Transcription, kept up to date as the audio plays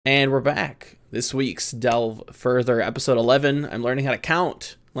And we're back. This week's Delve Further, episode 11. I'm learning how to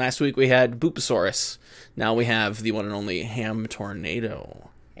count. Last week we had Booposaurus. Now we have the one and only Ham Tornado.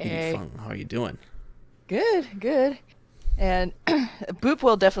 Hey, How are you doing? good, good. And Boop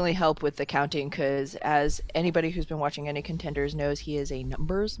will definitely help with the counting because, as anybody who's been watching any contenders knows, he is a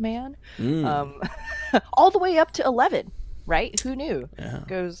numbers man. Mm, Um, all the way up to 11, right? Who knew? yeah.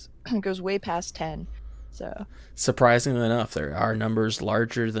 Goes way past 10. So, Surprisingly enough, there are numbers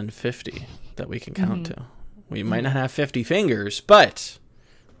larger than 50 that we can count mhm, to. We might not mhm. have 50 fingers, but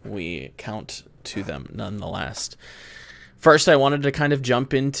we count to them nonetheless. First, I wanted to kind of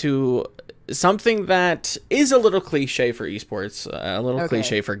jump into something that is a little cliche for esports, a little Okay.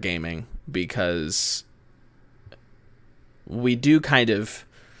 cliche for gaming, because we do kind of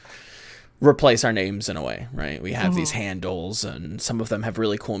replace our names in a way, right? We have these Mhm. handles, and some of them have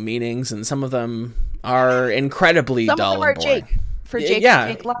really cool meanings, and some of them are incredibly Some of them dull and are boring. Jake for Yeah,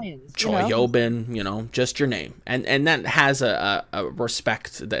 Jake Lyons, you Choi know? Yobin, just your name, and that has a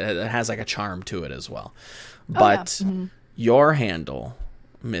respect that has like a charm to it as well. Oh, yeah. But your handle,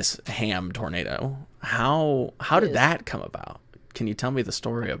 Miss Ham Tornado, how It did is. that come about? Can you tell me the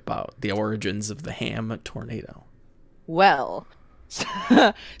story about the origins of the Ham Tornado? Well,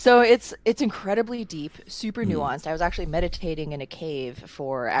 so it's incredibly deep, super Mm. nuanced. I was actually meditating in a cave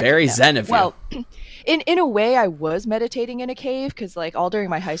for actually Very no. zen of you. Well, in a way I was meditating in a cave because like all during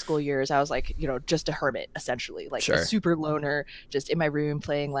my high school years I was like, just a hermit essentially, like a Sure. super loner just in my room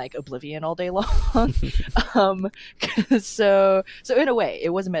playing like Oblivion all day long. um so in a way it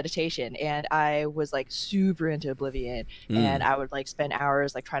was a meditation and I was like super into Oblivion and Mm. I would like spend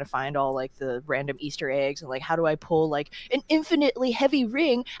hours like trying to find all like the random Easter eggs and like how do I pull like an infinitely heavy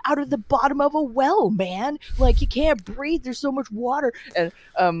ring out of the bottom of a well, man? Like you can't breathe. There's so much water.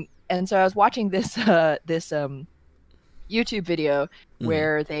 And so I was watching this YouTube video Mm.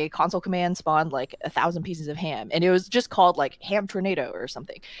 where they console command spawned like 1,000 pieces of ham, and it was just called like Ham Tornado or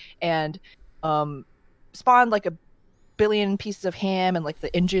something, and um spawned like a billion pieces of ham and like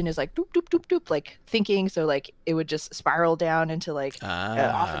the engine is like doop doop doop doop like thinking, so like it would just spiral down into like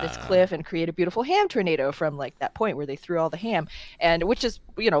off of this Ah. cliff and create a beautiful ham tornado from like that point where they threw all the ham, and which is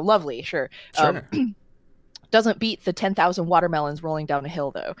lovely, sure. um Sure. doesn't beat the 10,000 watermelons rolling down a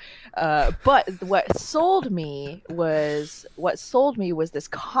hill though. But what sold me was this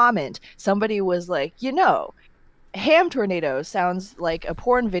comment. Somebody was like, Ham Tornado sounds like a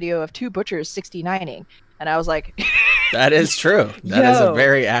porn video of two butchers 69ing. And I was like, That is true. That is a yo,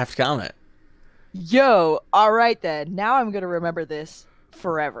 very apt comment. all right then. Now I'm going to remember this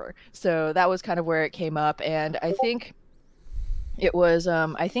forever. So that was kind of where it came up. And I think it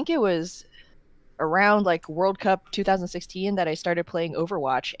was around like World Cup 2016 that I started playing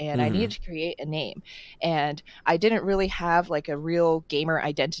Overwatch and I Hmm. needed to create a name. And I didn't really have like a real gamer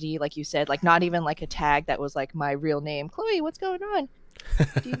identity, like you said, like not even like a tag that was like my real name. Chloe, what's going on?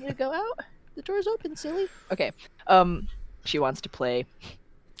 Do you need to go out? The door's open, silly. Okay. Um, she wants to play.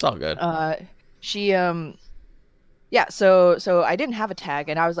 It's all good. She Yeah, so I didn't have a tag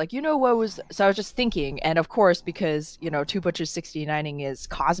and I was like, what was so I was just thinking, and of course because Two Butchers 69ing is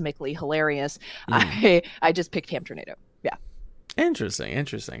cosmically hilarious, Mm. I just picked Ham Tornado. Yeah. Interesting.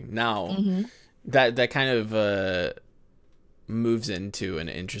 Interesting. Now Hmm. that kind of moves into an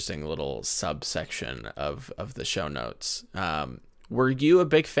interesting little subsection of the show notes. Were you a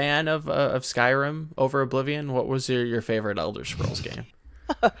big fan of Skyrim over Oblivion? What was your favorite Elder Scrolls game?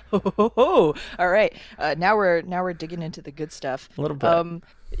 All right. Now we're digging into the good stuff. A little bit. Um,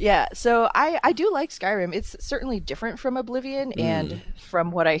 yeah. So I do like Skyrim. It's certainly different from Oblivion, Mm. and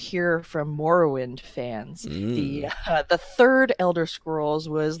from what I hear from Morrowind fans, the Mm. the third Elder Scrolls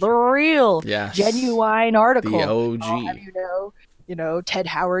was the real, Yes. genuine The article. I'll have OG. Ted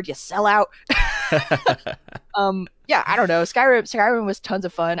Howard, you sell out. Yeah, I don't know. Skyrim was tons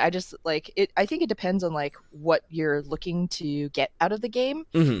of fun. I just like it. I think it depends on like what you're looking to get out of the game,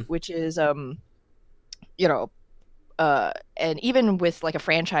 Hmm. which is you know and even with like a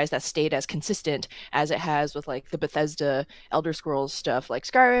franchise that stayed as consistent as it has with like the Bethesda Elder Scrolls stuff, like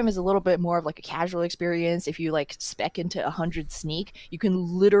Skyrim is a little bit more of like a casual experience. If you like spec into 100 sneak, you can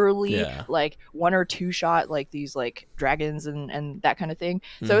literally Yeah. like one or two shot like these like dragons and that kind of thing.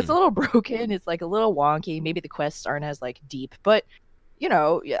 So it's Hmm. a little broken. It's like a little wonky. Maybe the quests aren't as like deep, but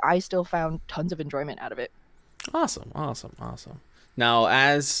yeah, I still found tons of enjoyment out of it. Awesome. Awesome. Awesome. Now,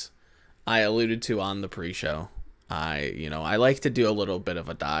 as I alluded to on the pre-show, I like to do a little bit of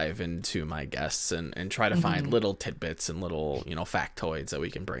a dive into my guests and try to find Hmm. little tidbits and little, factoids that we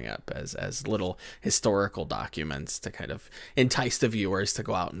can bring up as little historical documents to kind of entice the viewers to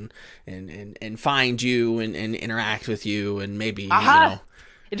go out and find you and interact with you and maybe, Aha!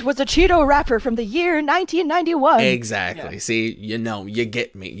 It was a Cheeto wrapper from the year 1991. Exactly. Yeah. See, you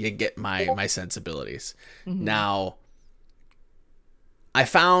get me. You get my sensibilities. Now, I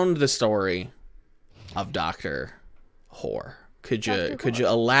found the story of Dr. Whore. Could you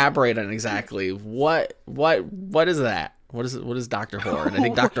elaborate on exactly what is that? What is Dr. Whore? And I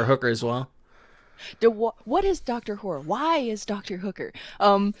think Dr. Hooker as well. What is Dr. Whore? Why is Dr. Hooker?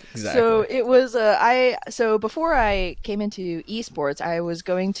 Exactly. So it was so before I came into esports, I was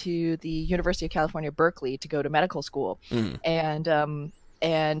going to the University of California, Berkeley to go to medical school, and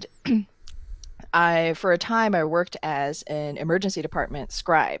I for a time I worked as an emergency department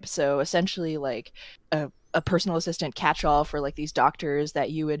scribe. So essentially like a personal assistant catch-all for like these doctors that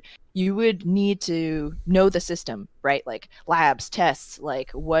you would need to know the system, right? Like labs, tests,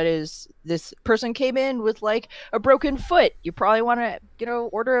 like what is this person came in with like a broken foot. You probably want to,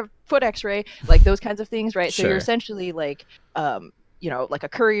 order a foot x-ray, like those kinds of things, right? Sure. So you're essentially like like a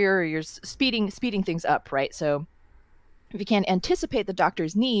courier, you're speeding things up, right? So if you can't anticipate the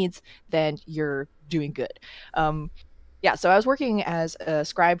doctor's needs, then you're doing good. Yeah, so I was working as a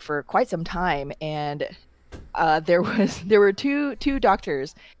scribe for quite some time, and there were two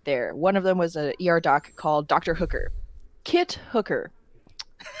doctors there. One of them was an ER doc called Dr. Hooker, Kit Hooker.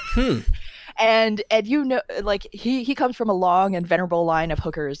 And like he comes from a long and venerable line of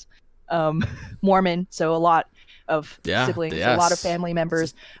hookers, Mormon, so a lot of siblings, a lot of family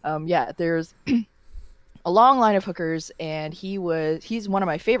members. There's a long line of hookers, and he's one of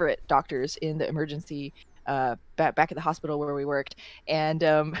my favorite doctors in the emergency back at the hospital where we worked.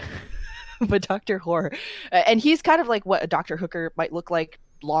 And but Dr. Whore, and he's kind of like what a Dr. Hooker might look like,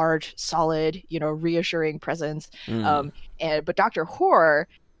 large, solid, reassuring presence. But Dr. Whore,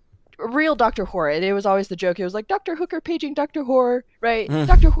 real Dr. Whore, it was always the joke. It was like, Dr. Hooker paging Dr. Whore, right?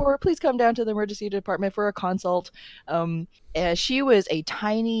 Dr. Whore, please come down to the emergency department for a consult. And she was a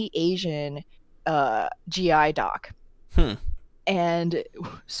tiny Asian GI doc. And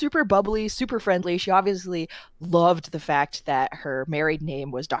super bubbly, super friendly. She obviously loved the fact that her married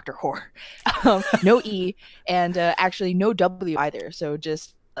name was Dr. Whore. No E, and actually no W either. So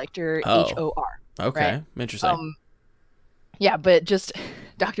just liked her H-O-R. Okay, right? Interesting. Yeah, but just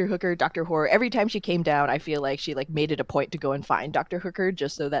Dr. Hooker, Dr. Whore. Every time she came down, I feel like she like made it a point to go and find Dr. Hooker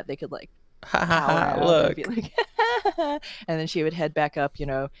just so that they could like look. Like, and then she would head back up,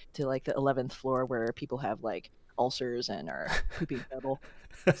 to like the 11th floor where people have like ulcers and are pooping double.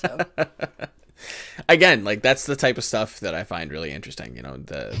 So again, like that's the type of stuff that I find really interesting.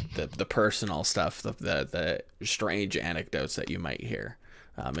 The personal stuff, the strange anecdotes that you might hear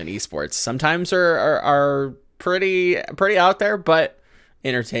in esports. Sometimes are pretty out there, but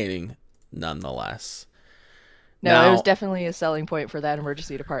entertaining nonetheless. No, it was definitely a selling point for that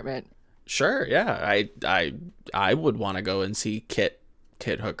emergency department. Sure, yeah. I would want to go and see Kit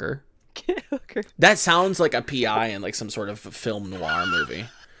Hooker. Kit Hooker. That sounds like a PI in like some sort of film noir movie.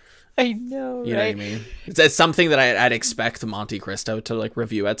 I know, you know what I mean? It's something that I'd expect Monte Cristo to like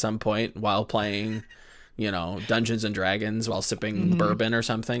review at some point while playing, Dungeons and Dragons while sipping bourbon or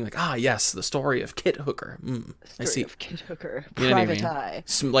something. Like, yes, the story of Kit Hooker. I see. Of Kit Hooker. Private Eye.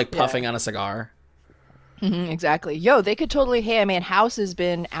 Like puffing on a cigar. Exactly. Yo, they could totally. Hey, I mean, House has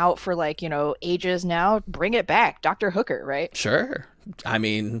been out for like ages now. Bring it back, Dr. Hooker, right? Sure. I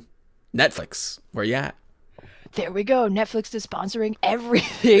mean, Netflix. Where you at? There we go. Netflix is sponsoring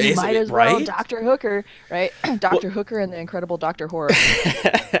everything. Might as well. Right? Dr. Hooker, right? Dr. Hooker and the Incredible Dr. Whore.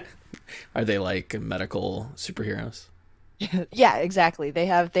 Are they like medical superheroes? Yeah, exactly. They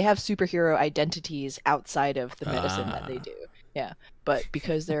have superhero identities outside of the medicine that they do. Yeah, but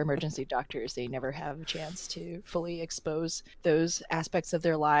because they're emergency doctors, they never have a chance to fully expose those aspects of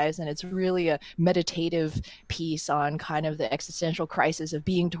their lives, and it's really a meditative piece on kind of the existential crisis of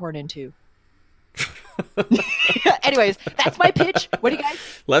being torn into. Anyways, that's my pitch. What do you guys?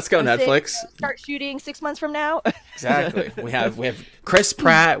 Let's go, Netflix. Start shooting 6 months from now. Exactly. We have Chris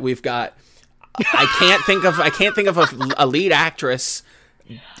Pratt. We've got. I can't think of a lead actress.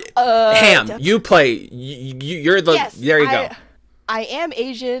 Ham, you play. You're the. Yes, there you go. I am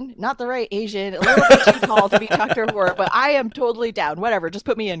Asian, not the right Asian. A little bit too tall to be Dr. Whore, but I am totally down. Whatever, just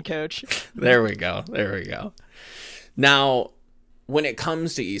put me in, coach. There we go. Now, when it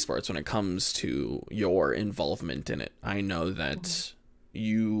comes to esports, when it comes to your involvement in it, I know that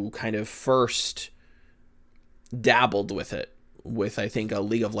you kind of first dabbled with it with, I think, a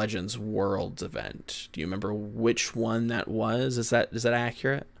League of Legends Worlds event. Do you remember which one that was? Is that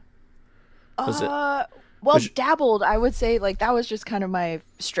accurate? Dabbled, I would say, like, that was just kind of my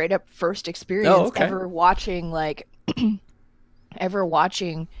straight up first experience ever watching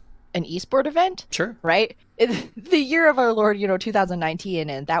an esport event, Sure. right? The year of our Lord, 2019,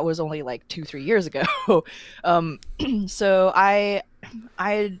 and that was only like 2-3 years ago. um, so I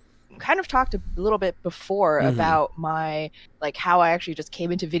kind of talked a little bit before about my like how I actually just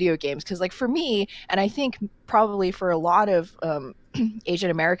came into video games, because like for me, and I think probably for a lot of Asian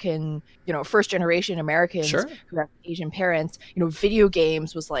American, first generation Americans Sure. who have Asian parents, video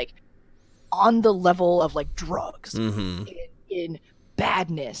games was like on the level of like drugs in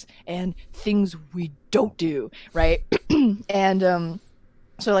badness and things we don't do, right? And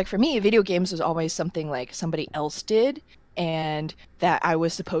so like for me, video games was always something like somebody else did and that I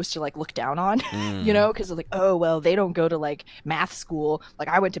was supposed to like look down on, because like, oh well, they don't go to like math school. Like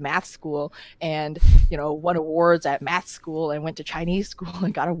I went to math school and won awards at math school, and went to Chinese school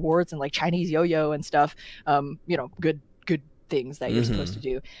and got awards in like Chinese yo-yo and stuff. Good things that you're supposed to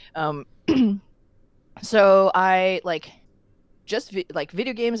do. So I like just like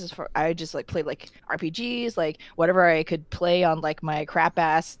video games as far I just like played like RPGs, like whatever I could play on like my crap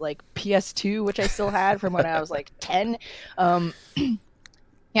ass like PS2, which I still had from when I was like 10.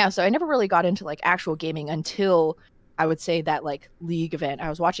 Yeah, so I never really got into like actual gaming until I would say that like League event. I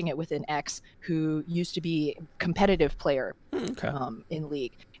was watching it with an ex who used to be a competitive player in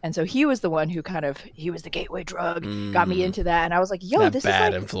League. And so he was the one who he was the gateway drug, got me into that. And I was like, yo, that this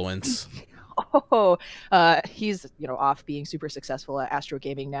bad is like influence. He's off being super successful at Astro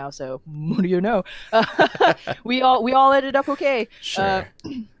Gaming now, so what do you know? we all ended up okay. Sure.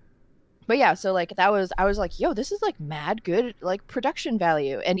 But yeah, so like I was like, yo, this is like mad good like production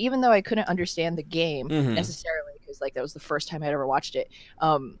value. And even though I couldn't understand the game necessarily, because like that was the first time I'd ever watched it,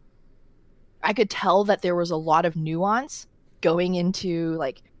 I could tell that there was a lot of nuance going into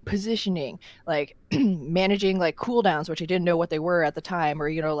like positioning, like managing like cooldowns, which I didn't know what they were at the time,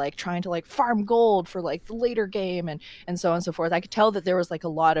 or like trying to like farm gold for like the later game, and so on and so forth. I could tell that there was like a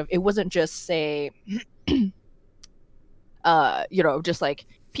lot of, it wasn't just say just like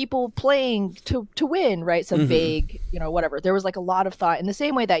people playing to win, right? Some vague, whatever. There was like a lot of thought, in the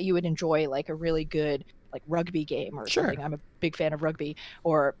same way that you would enjoy like a really good like rugby game or something. I'm a big fan of rugby.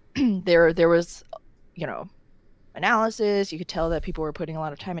 Or there was analysis. You could tell that people were putting a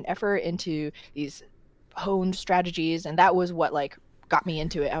lot of time and effort into these honed strategies, and that was what like got me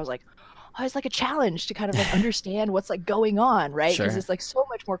into it. I was like, oh, it's like a challenge to kind of like understand what's like going on, right? Because it's like so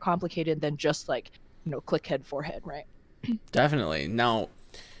much more complicated than just like click head forehead, right? Definitely. Now,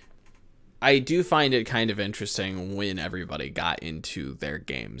 I do find it kind of interesting when everybody got into their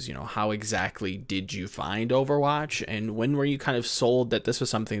games. How exactly did you find Overwatch, and when were you kind of sold that this was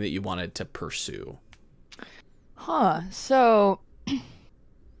something that you wanted to pursue? So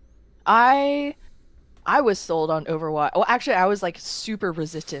I was sold on Overwatch. Well, actually, I was like super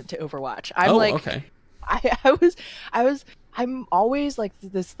resistant to Overwatch. Okay. I'm always like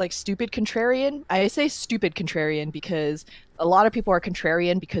this like stupid contrarian. I say stupid contrarian because a lot of people are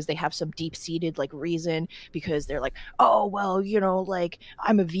contrarian because they have some deep-seated like reason, because they're like, oh well, like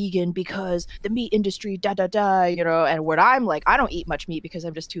I'm a vegan because the meat industry and what I'm like, I don't eat much meat because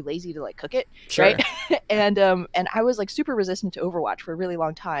I'm just too lazy to like cook it, right? And I was like super resistant to Overwatch for a really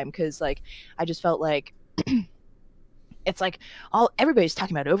long time, because like I just felt like it's like everybody's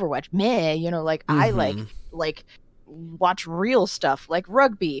talking about Overwatch, meh, like I like watch real stuff like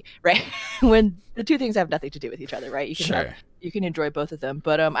rugby, right? When the two things have nothing to do with each other, right? You can enjoy both of them.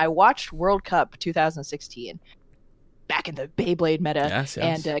 But I watched World Cup 2016 back in the Beyblade meta. Yes.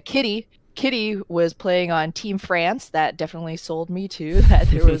 And Kitty was playing on Team France. That definitely sold me to that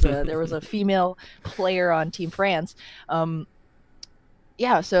there was a female player on Team France.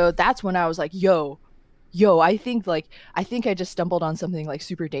 Yeah, so that's when I was like, yo, I think I just stumbled on something like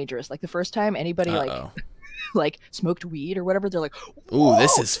super dangerous. Like the first time anybody like smoked weed or whatever, they're like, ooh,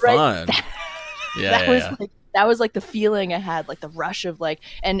 this is fun. That was like the feeling I had, like the rush of like,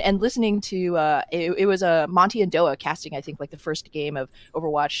 and listening to it was Monty and Doa casting, I think, like the first game of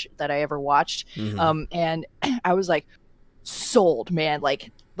Overwatch that I ever watched. And I was like sold, man.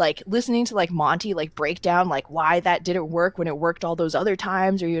 Like listening to like Monty like break down like why that didn't work when it worked all those other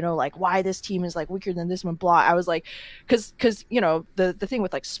times, or like why this team is like weaker than this one, blah. I was like, because the thing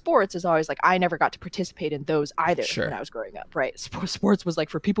with like sports is always like I never got to participate in those either when I was growing up, right? Sports was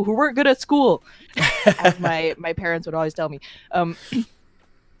like for people who weren't good at school, as my parents would always tell me.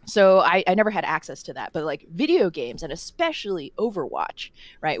 So I never had access to that. But like video games, and especially Overwatch,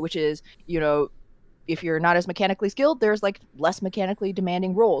 right, which is if you're not as mechanically skilled, there's like less mechanically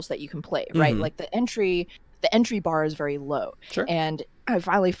demanding roles that you can play, right? Like the entry bar is very low. And I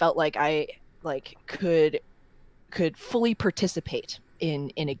finally felt like I like could fully participate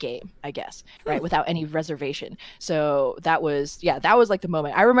in a game, I guess, right, without any reservation. So that was like the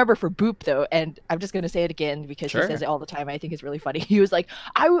moment. I remember for Boop though, and I'm just gonna say it again because he says it all the time. I think it's really funny. He was like,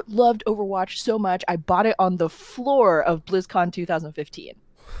 I loved Overwatch so much, I bought it on the floor of BlizzCon 2015.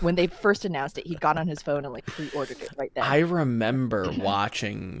 When they first announced it, he got on his phone and like pre-ordered it right then. I remember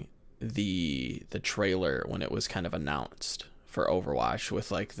watching the trailer when it was kind of announced for Overwatch, with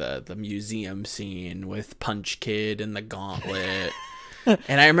like the museum scene with Punch Kid and the gauntlet.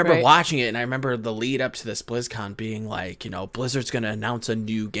 And I remember watching it, and I remember the lead up to this BlizzCon being like, you know, Blizzard's going to announce a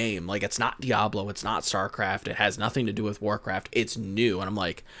new game. Like, it's not Diablo, it's not StarCraft, it has nothing to do with Warcraft, it's new. And I'm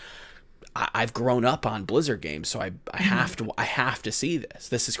like, I've grown up on Blizzard games, so I have to see this.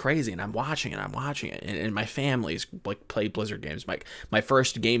 This is crazy, and I'm watching it, and my family's like played Blizzard games. My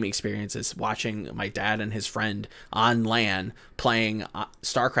first gaming experience is watching my dad and his friend on LAN playing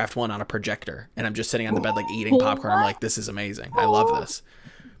StarCraft 1 on a projector, and I'm just sitting on the bed like eating popcorn. I'm like, this is amazing. I love this.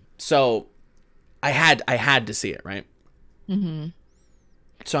 So I had to see it, right? Mm-hmm.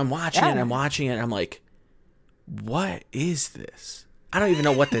 So I'm watching it, and I'm like, what is this? I don't even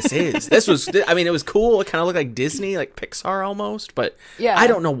know what this is. It was cool. It kind of looked like Disney, like Pixar almost, but I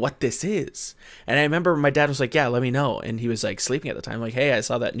don't know what this is. And I remember my dad was like, yeah, let me know. And he was like sleeping at the time. I'm like, hey, I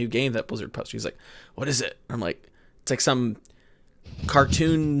saw that new game that Blizzard posted. He's like, what is it? I'm like, it's like some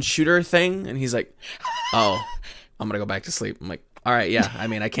cartoon shooter thing. And he's like, oh, I'm going to go back to sleep. I'm like, all right, yeah. I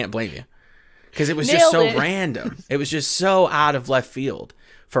mean, I can't blame you. Because it was just so random. It was just so out of left field.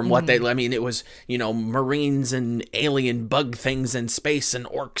 From what it was, you know, Marines and alien bug things in space and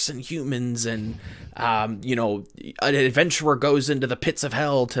orcs and humans and, you know, an adventurer goes into the pits of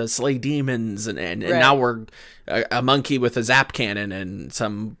hell to slay demons and now we're a monkey with a zap cannon and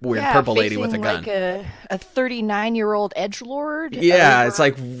some weird purple lady with a gun. Like a 39-year-old edgelord. Yeah, it's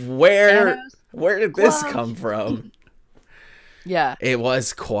like, where did this come from? Yeah, it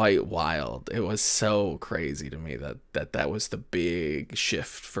was quite wild. It was so crazy to me that was the big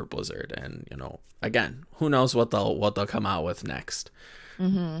shift for Blizzard. And, you know, again, who knows what they'll come out with next.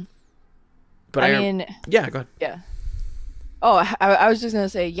 Mm-hmm. But I mean, yeah, go ahead. Yeah. Oh, I was just gonna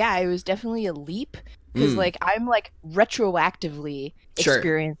say, yeah, it was definitely a leap because like I'm like retroactively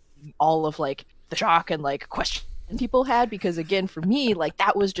experiencing all of like the shock and like questions people had, because again, for me, like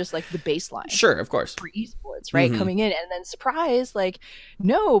that was just like the baseline. Sure, of course. For esports, right? Coming in, and then surprise, like,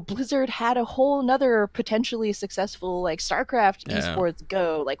 no, Blizzard had a whole nother potentially successful like StarCraft esports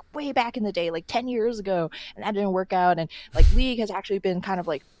go, like way back in the day, like 10 years ago, and that didn't work out. And like League has actually been kind of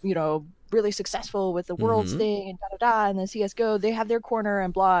like, you know, really successful with the Worlds thing and da-da-da, and then CSGO, they have their corner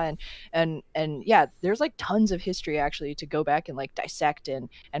and blah, and yeah, there's like tons of history actually to go back and like dissect and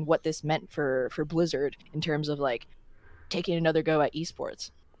what this meant for Blizzard in terms of like taking another go at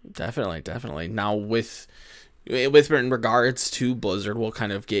esports. Definitely. Now with in regards to Blizzard, we'll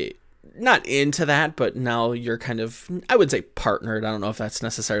kind of get not into that, but now you're kind of, I would say, partnered. I don't know if that's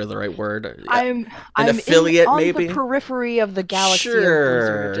necessarily the right word. I'm affiliate, on maybe the periphery of the galaxy of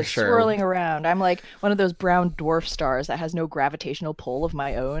Blizzard, just swirling around. I'm like one of those brown dwarf stars that has no gravitational pull of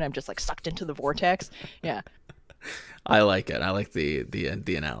my own. I'm just like sucked into the vortex. Yeah. I like it. I like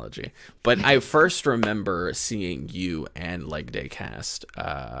the analogy. But I first remember seeing you and Leg Day cast.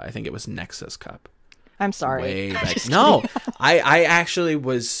 I think it was Nexus Cup. I'm sorry. Way back. No, I actually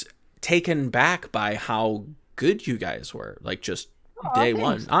was taken back by how good you guys were, like just day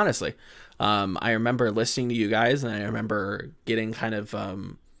one, honestly. I remember listening to you guys, and I remember getting kind of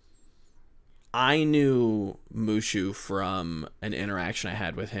I knew Mushu from an interaction I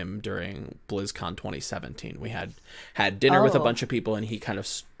had with him during BlizzCon 2017. We had dinner with a bunch of people, and he kind of,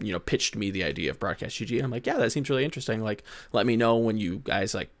 you know, pitched me the idea of Broadcast GG, and I'm like, yeah, that seems really interesting. Like, let me know when you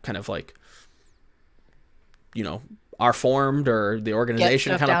guys like kind of like, you know, are formed, or the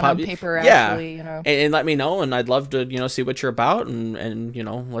organization kind of pop on paper, actually, you know, and let me know, and I'd love to, you know, see what you're about, and you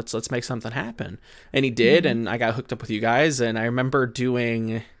know, let's make something happen. And he did, and I got hooked up with you guys, and I remember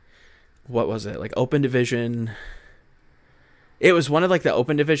doing, what was it, like Open Division? It was one of like the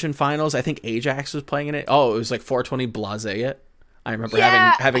Open Division finals. I think Ajax was playing in it. Oh, it was like 420 Blase it. I remember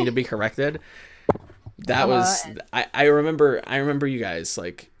having to be corrected. That was I remember you guys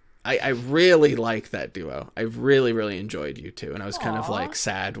like. I really like that duo. I really enjoyed you two, and I was kind of like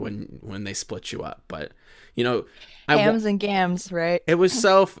sad when they split you up. But you know, hams and gams, right? It was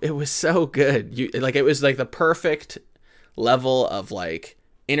so good. You like, it was like the perfect level of like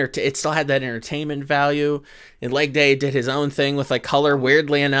it still had that entertainment value. And Leg Day did his own thing with like color,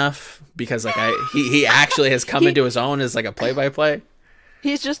 weirdly enough, because like he actually has come into his own as like a play-by-play.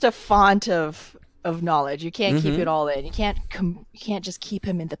 He's just a font of knowledge. You can't keep it all in. You can't just keep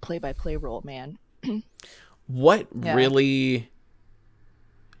him in the play-by-play role, man. What really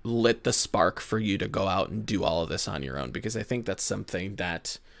lit the spark for you to go out and do all of this on your own? Because I think that's something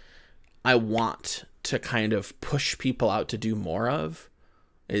that I want to kind of push people out to do more of.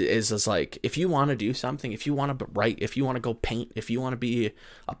 Is like, if you want to do something, if you want to write, if you want to go paint, if you want to be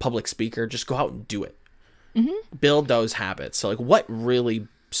a public speaker, just go out and do it. Mm-hmm. Build those habits. So like, what really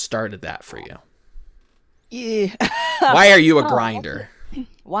started that for you? Yeah. Why are you a grinder?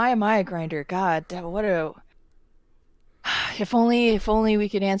 Why am I a grinder? God, what a... If only we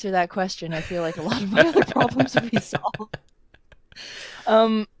could answer that question, I feel like a lot of my other problems would be solved.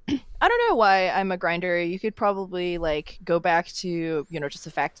 I don't know why I'm a grinder. You could probably like go back to, just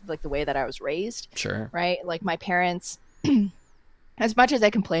the fact of like the way that I was raised. Sure. Right? Like my parents, as much as I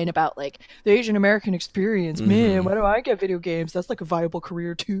complain about like the Asian American experience, man, why do I get video games? That's like a viable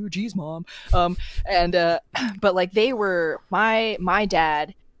career too. Geez, mom. But like they were, my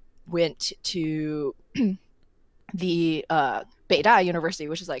dad went to the Beida University,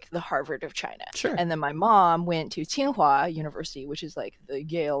 which is like the Harvard of China. Sure. And then my mom went to Tsinghua University, which is like the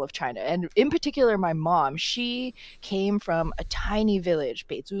Yale of China. And in particular, my mom, she came from a tiny village,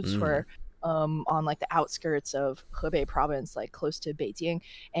 Beizhucun, on like the outskirts of Hebei province, like close to Beijing.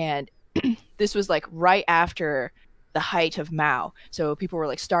 And this was like right after the height of Mao. So people were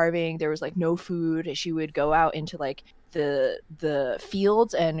like starving. There was like no food. She would go out into like the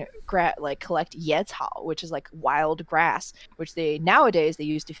fields and like collect yecao, which is like wild grass, which nowadays they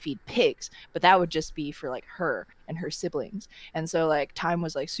use to feed pigs, but that would just be for like her and her siblings. And so like time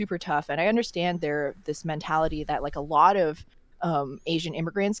was like super tough, and I understand this mentality that like a lot of Asian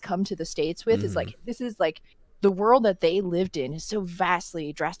immigrants come to the States with is like, this is like the world that they lived in is so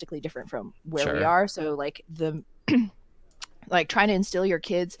vastly drastically different from where we are. So like like trying to instill your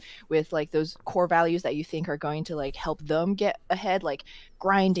kids with like those core values that you think are going to like help them get ahead, like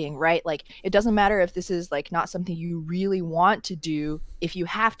grinding, right? Like it doesn't matter if this is like not something you really want to do. If you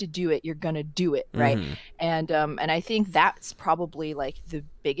have to do it, you're gonna do it, right? And I think that's probably like the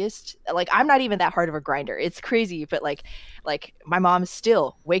biggest, like I'm not even that hard of a grinder. It's crazy, but like my mom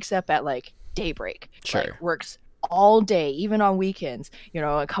still wakes up at like daybreak, like works all day, even on weekends,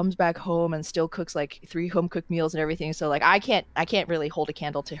 and comes back home and still cooks like 3 home cooked meals and everything. So like I can't really hold a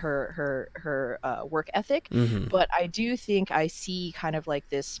candle to her work ethic, but I do think I see kind of like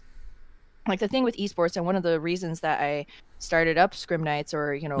this, like the thing with esports, and one of the reasons that I started up Scrim Nights,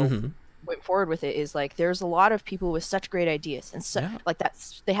 or went forward with it, is like there's a lot of people with such great ideas, and like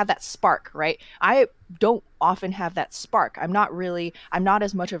that's, they have that spark, right? I don't often have that spark. I'm not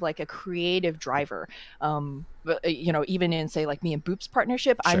as much of like a creative driver, but even in say like me and Boop's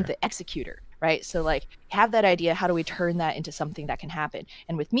partnership, I'm the executor, right? So like, have that idea, how do we turn that into something that can happen?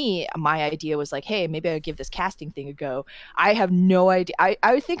 And with me, my idea was like, hey, maybe I would give this casting thing a go. I have no idea.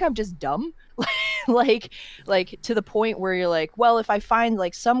 I think I'm just dumb. like to the point where you're like, well, if I find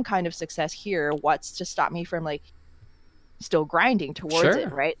like some kind of success here, what's to stop me from like still grinding towards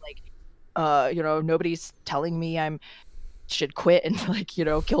it, right? Like nobody's telling me I should quit and like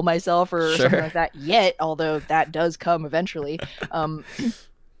kill myself or something like that yet, although that does come eventually.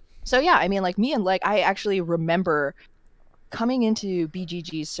 So yeah, I mean, like me and Leg, I actually remember coming into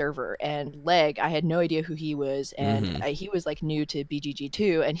BGG's server, and Leg, I had no idea who he was, and he was like new to BGG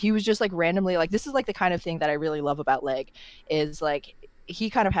too, and he was just like randomly like, this is like the kind of thing that I really love about Leg, is like he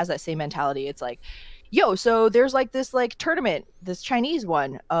kind of has that same mentality. It's like, yo, so there's like this like tournament, this Chinese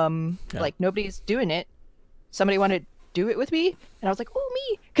one, like nobody's doing it, somebody want to do it with me? And I was like, oh,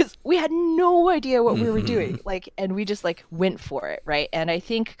 me, because we had no idea what we were doing, like, and we just like went for it, right? And I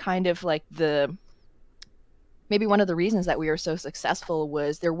think kind of like maybe one of the reasons that we were so successful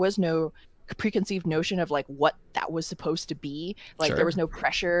was there was no preconceived notion of like what that was supposed to be. Like there was no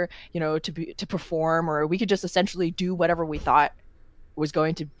pressure, to perform, or we could just essentially do whatever we thought was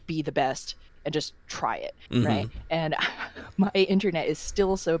going to be the best and just try it, right? And my internet is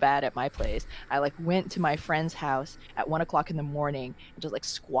still so bad at my place. I like went to my friend's house at 1 o'clock in the morning and just like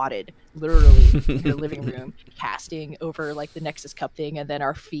squatted literally in the living room, casting over like the Nexus Cup thing, and then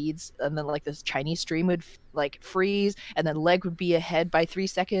our feeds, and then like this Chinese stream would like freeze, and then Leg would be ahead by 3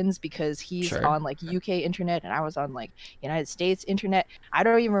 seconds because he's on like UK internet and I was on like United States internet. I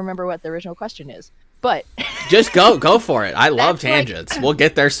don't even remember what the original question is, but just go for it. I love tangents. We'll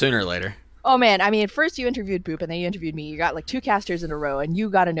get there sooner or later. Oh man, I mean, first you interviewed Boop, and then you interviewed me. You got like 2 casters in a row, and you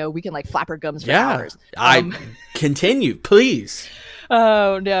got to know we can like flap our gums for hours. I continue, please.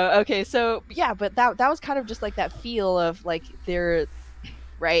 Oh no, okay, so yeah, but that was kind of just like that feel of like they're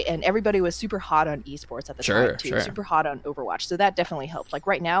right, and everybody was super hot on esports at the time too, super hot on Overwatch, so that definitely helped. Like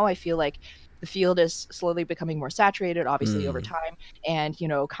right now, I feel like the field is slowly becoming more saturated, obviously over time, and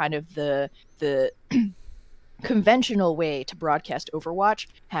kind of the conventional way to broadcast Overwatch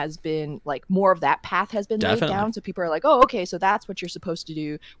has been like more of that path has been laid down. So people are like, oh, okay, so that's what you're supposed to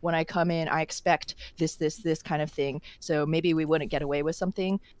do. When I come in, I expect this kind of thing. So maybe we wouldn't get away with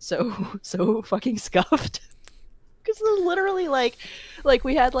something so fucking scuffed. Because literally like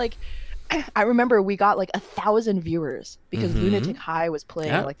we had like, I remember we got like 1,000 viewers because Lunatic High was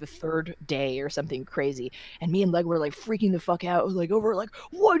playing like the third day or something crazy. And me and Leg were like freaking the fuck out. Like over like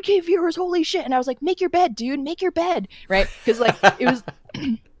 1K viewers, holy shit. And I was like, make your bed, dude, make your bed. Right? Because like it was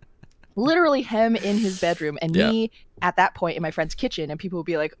literally him in his bedroom and me at that point in my friend's kitchen. And people would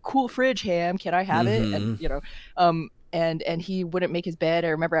be like, cool fridge, Ham, can I have it? And you know, and he wouldn't make his bed. I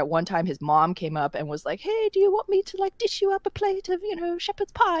remember at one time his mom came up and was like, hey, do you want me to like dish you up a plate of, you know,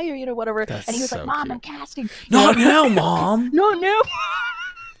 shepherd's pie or, you know, whatever. That's and he was so like, Mom, cute. I'm casting. Not now, Mom. Not now.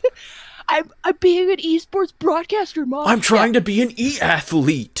 I'm being an esports broadcaster, Mom. I'm trying to be an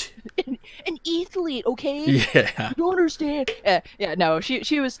e-athlete. An athlete, okay? Yeah. You don't understand. Yeah, no,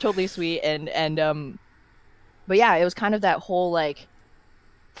 she was totally sweet and but yeah, it was kind of that whole like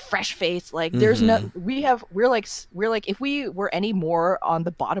fresh face, like there's no we're like if we were any more on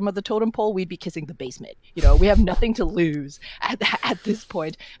the bottom of the totem pole, we'd be kissing the basement, you know. We have nothing to lose at this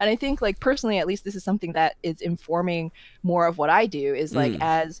point. And I think like personally, at least this is something that is informing more of what I do is like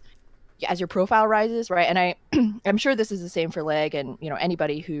as your profile rises, right? And I'm sure this is the same for Leg and, you know,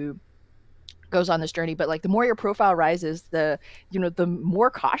 anybody who goes on this journey, but like the more your profile rises, the, you know, the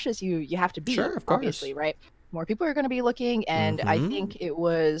more cautious you have to be. Sure, of course. Obviously, right? More people are going to be looking, and I think it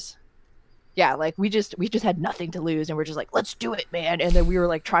was, yeah, like we just had nothing to lose, and we're just like, let's do it, man. And then we were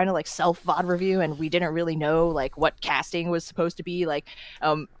like trying to like self VOD review, and we didn't really know like what casting was supposed to be like,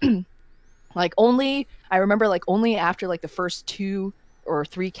 like only I remember like only after like the first 2 or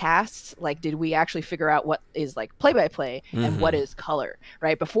 3 casts like did we actually figure out what is like play-by-play and what is color,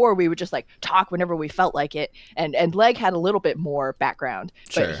 right? Before we would just like talk whenever we felt like it, and Leg had a little bit more background,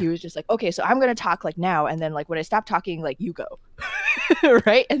 but he was just like, okay, so I'm gonna talk like now, and then like when I stop talking, like you go.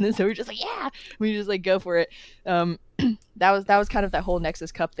 Right? And then so we're just like, yeah, we just like go for it. That was kind of that whole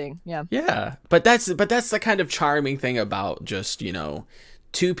Nexus Cup thing. Yeah, but that's the kind of charming thing about just, you know,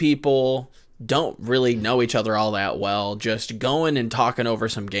 2 people don't really know each other all that well, just going and talking over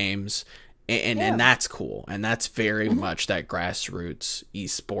some games, and that's cool, and that's very much that grassroots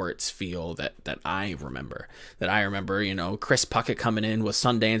esports feel that I remember. You know, Chris Puckett coming in with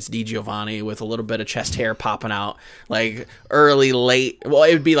Sundance D Giovanni with a little bit of chest hair popping out, like late, well,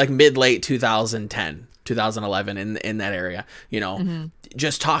 it would be like mid-late 2010, 2011 in that area, you know,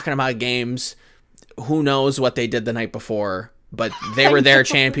 just talking about games. Who knows what they did the night before, but they were there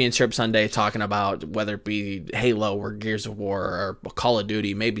Championship Sunday talking about whether it be Halo or Gears of War or Call of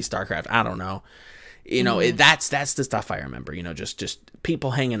Duty, maybe StarCraft. I don't know. You know, that's the stuff I remember, you know, just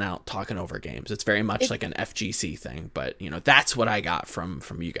people hanging out, talking over games. It's very much like an FGC thing, but, you know, that's what I got from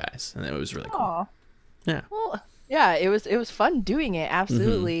you guys, and it was really cool. Yeah. Well, yeah, it was fun doing it,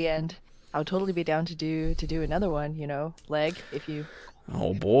 absolutely, and I would totally be down to do another one, you know, Leg, if you...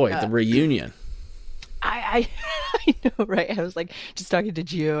 Oh, boy, the reunion. I know, right? I was like just talking to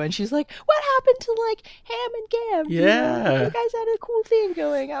Gio, and she's like, "What happened to like Ham and Gam? Yeah, you guys had a cool thing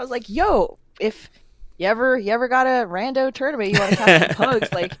going." I was like, "Yo, if you ever got a rando tournament, you want to catch some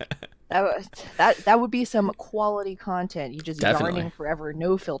pugs, like that would be some quality content. You just yarning forever,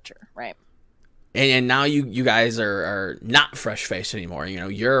 no filter, right?" And now you guys are not fresh faced anymore. You know,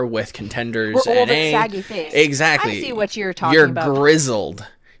 you're with contenders. We're old and saggy face. Exactly. I see what you're talking about. You're grizzled.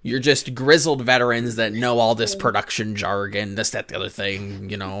 You're just grizzled veterans that know all this production jargon, this, that, the other thing,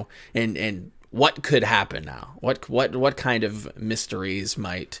 you know. And what could happen now? What kind of mysteries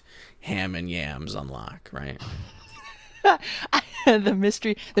might Ham and Yams unlock, right? the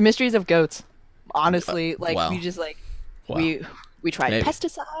mysteries of goats. Honestly, like we just like we tried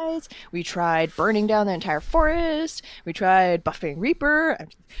pesticides, we tried burning down the entire forest, we tried buffing Reaper,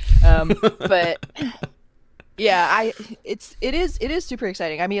 but yeah, it is super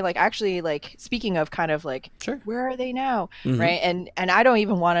exciting. I mean, like actually, like speaking of kind of like where are they now, right? And I don't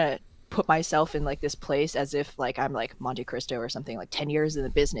even want to put myself in like this place as if like I'm like Monte Cristo or something, like 10 years in the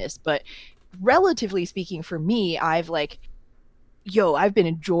business, but relatively speaking for me, I've been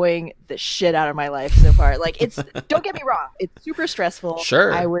enjoying the shit out of my life so far. Like it's don't get me wrong, it's super stressful.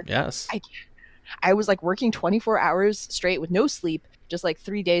 Sure. I was like working 24 hours straight with no sleep just like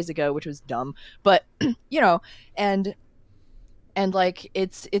 3 days ago, which was dumb, but you know, and like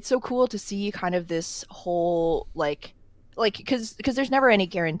it's so cool to see kind of this whole like because there's never any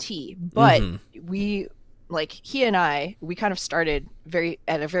guarantee, but we like he and I, we kind of started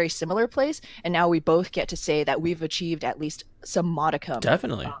at a very similar place, and now we both get to say that we've achieved at least some modicum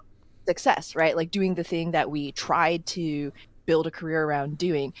success, right? Like doing the thing that we tried to build a career around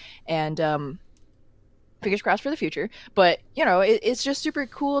doing. And fingers crossed for the future. But it's just super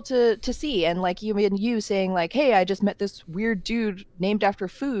cool to see. And like you saying like, hey, I just met this weird dude named after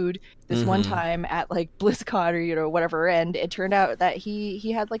food this one time at like BlizzCon or whatever, and it turned out that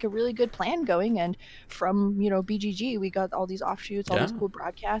he had like a really good plan going, and from BGG we got all these offshoots, all these cool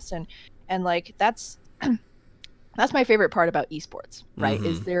broadcasts, and like that's my favorite part about esports, right?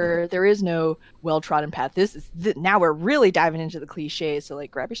 Is there is no well-trodden path. Now we're really diving into the cliches, so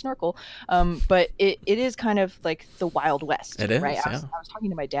like grab your snorkel. But it is kind of like the Wild West, it is, right? Yeah. I was talking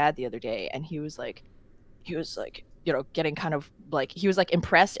to my dad the other day, and he was like getting kind of like, he was like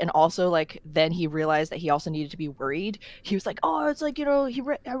impressed, and also like then he realized that he also needed to be worried. He was like, oh, it's like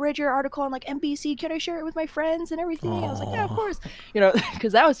I read your article on like NBC, can I share it with my friends and everything? I was like, yeah, of course,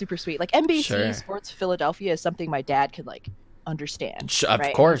 because that was super sweet. Like NBC Sports Philadelphia is something my dad could like understand, of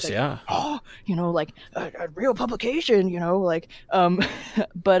right? course, like, yeah. Oh, like a real publication, like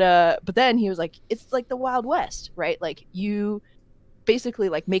but then he was like, it's like the Wild West, right? Like you basically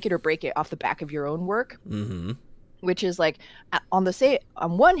like make it or break it off the back of your own work, which is like on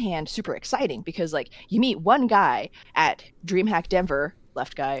one hand super exciting, because like you meet one guy at DreamHack Denver,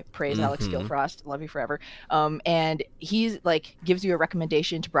 left guy, praise Alex Gilfrost, love you forever, and he's like gives you a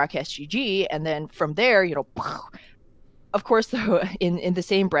recommendation to broadcast GG, and then from there of course though in the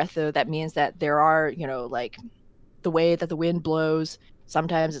same breath though, that means that there are like the way that the wind blows.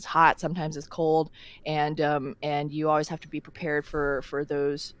 Sometimes it's hot, sometimes it's cold, and you always have to be prepared for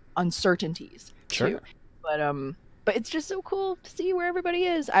those uncertainties too. But it's just so cool to see where everybody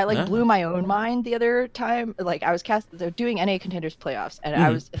is. I like blew my own mind the other time. Like I was doing NA Contenders playoffs,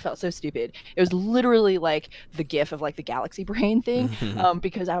 and it felt so stupid. It was literally like the gif of like the galaxy brain thing,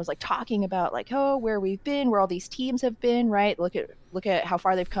 because I was like talking about like, oh, where we've been, where all these teams have been, right? Look at how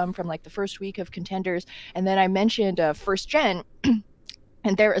far they've come from like the first week of Contenders, and then I mentioned First Gen.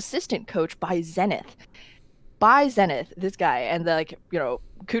 And their assistant coach by Zenith, this guy, and like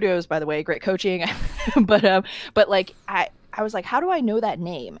kudos, by the way, great coaching. but like I was like, how do I know that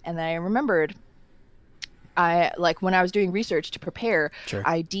name? And then I remembered, I like when I was doing research to prepare,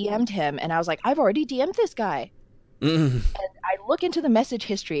 I DM'd him, and I was like, I've already DM'd this guy. And I look into the message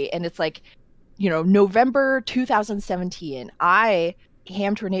history, and it's like November 2017.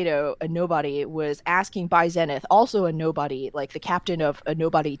 Ham Tornado, a nobody, was asking by Zenith, also a nobody, like the captain of a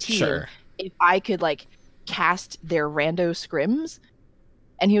nobody team, if I could like cast their rando scrims,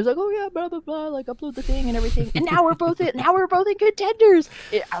 and he was like, oh yeah, blah blah blah, like upload the thing and everything, and now we're both in Contenders.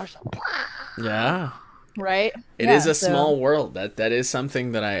 I was like, yeah, right. It is a small world. That is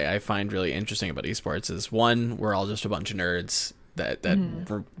something that I find really interesting about esports. Is one, we're all just a bunch of nerds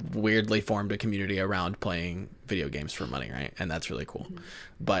that weirdly formed a community around playing video games for money, right? And that's really cool.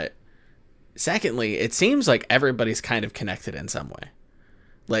 But secondly, it seems like everybody's kind of connected in some way.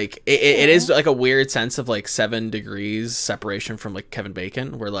 Like it is like a weird sense of like 7 degrees separation from like Kevin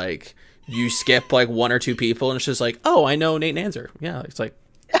Bacon, where like you skip like 1 or 2 people and it's just like, oh, I know Nate Nanzer. Yeah, it's like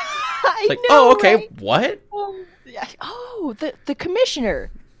I know, oh, okay, right? what? Oh, the commissioner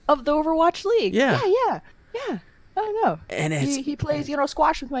of the Overwatch League. Yeah. I know. And he plays,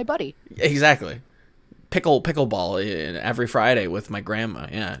 squash with my buddy. Exactly. Pickleball every Friday with my grandma.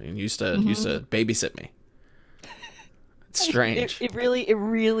 Yeah, and used to babysit me. It's strange. It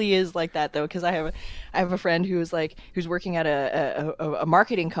really is like that though, because I have a friend who's working at a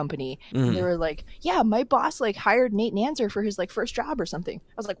marketing company, and they were like, yeah, my boss like hired Nate Nanzer for his like first job or something.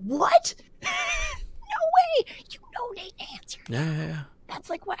 I was like, what? No way! You know Nate Nanzer? Yeah. That's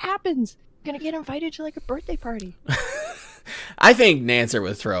like what happens. Gonna get invited to like a birthday party. I think Nanzer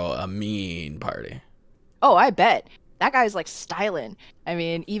would throw a mean party. Oh, I bet. That guy's like styling. I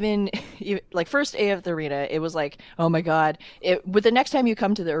mean, even like first day of the arena, it was like, oh my god. With the next time you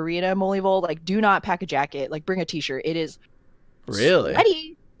come to the arena, Mollyville, like do not pack a jacket. Like bring a t-shirt. It is really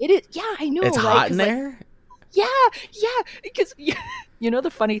sweaty. It is. Yeah, I know. It's right? hot in there. Yeah. Because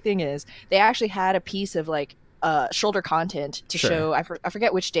the funny thing is, they actually had a piece of like shoulder content to show. I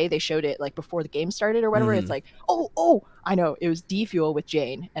forget which day they showed it, like before the game started or whatever. It's like, oh, I know, it was D Fuel with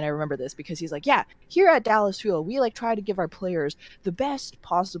Jane, and I remember this because he's like, yeah, here at Dallas Fuel, we like try to give our players the best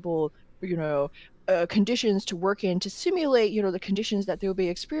possible, conditions to work in to simulate, the conditions that they'll be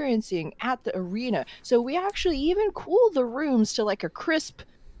experiencing at the arena. So we actually even cool the rooms to like a crisp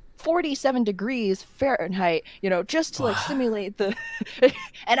 47 degrees Fahrenheit, just to like simulate the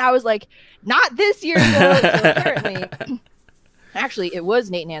and I was like, not this year though. So apparently actually it was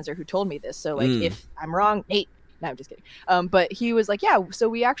Nate Nanzer who told me this, so like if I'm wrong, Nate, No, I'm just kidding. But he was like, yeah, so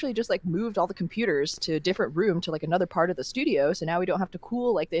we actually just like moved all the computers to a different room to like another part of the studio. So now we don't have to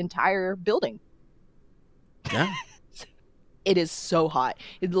cool like the entire building. Yeah. It is so hot.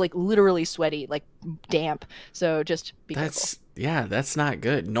 It's like literally sweaty, like damp. So just be That's careful. yeah, that's not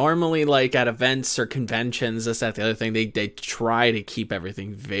good. Normally, like at events or conventions, this, that, the other thing, they try to keep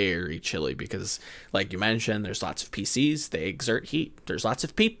everything very chilly because, like you mentioned, there's lots of PCs, they exert heat. There's lots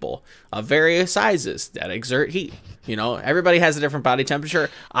of people of various sizes that exert heat. You know, everybody has a different body temperature.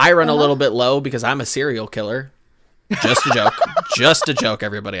 I run a little bit low because I'm a serial killer. Just a joke. Just a joke,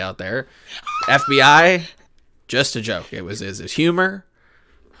 everybody out there. FBI, just a joke. It was humor.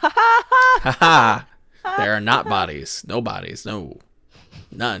 Ha ha. There are not bodies. No bodies. No.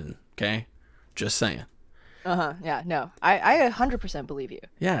 None. Okay? Just saying. Yeah, no. I 100% believe you.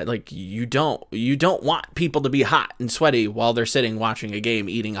 Yeah, like you don't want people to be hot and sweaty while they're sitting watching a game,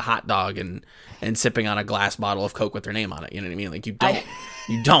 eating a hot dog and sipping on a glass bottle of Coke with their name on it. You know what I mean? Like you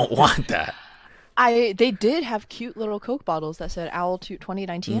don't want that. They did have cute little Coke bottles that said Owl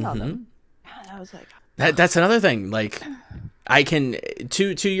 2019 on them. I was like, that's another thing. Like I can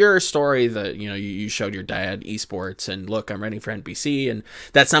to your story that you showed your dad esports and look, I'm ready for NBC, and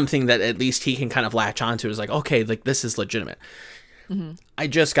that's something that at least he can kind of latch onto is like, okay, like this is legitimate. I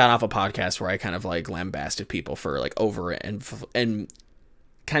just got off a podcast where I kind of like lambasted people for like and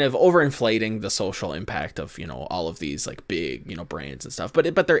kind of overinflating the social impact of all of these like big brands and stuff,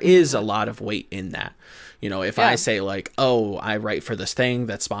 but there is a lot of weight in that. If I say like, oh, I write for this thing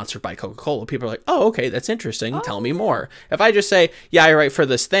that's sponsored by Coca-Cola, people are like, oh, okay, that's interesting, tell me more. If I just say, yeah, I write for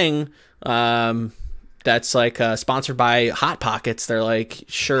this thing that's like sponsored by Hot Pockets, they're like,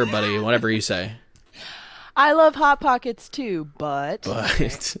 sure, buddy, whatever you say. I love Hot Pockets too, but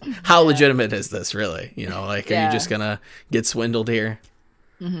how legitimate is this really? Are you just gonna get swindled here?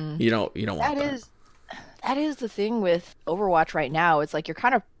 You don't want that. That is the thing with Overwatch right now. It's like you're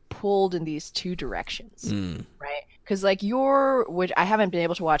kind of pulled in these two directions, right? Because like which I haven't been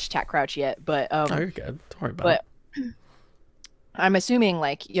able to watch Cat Crouch yet, but oh, you're good. Don't worry about it. I'm assuming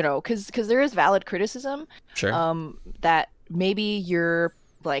like because there is valid criticism, sure, that maybe you're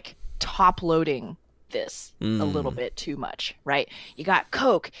like top loading this a little bit too much, right? You got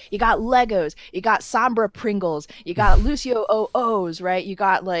Coke, you got Legos, you got Sombra Pringles, you got Lucio OOs, right? You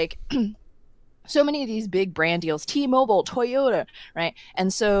got like so many of these big brand deals, T-Mobile, Toyota, right?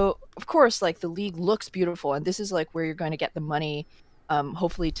 And so of course like the league looks beautiful, and this is like where you're going to get the money,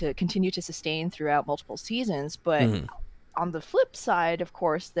 hopefully to continue to sustain throughout multiple seasons. But on the flip side, of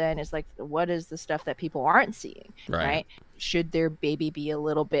course, then is like, what is the stuff that people aren't seeing, right? Should there maybe be a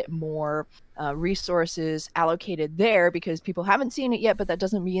little bit more resources allocated there, because people haven't seen it yet, but that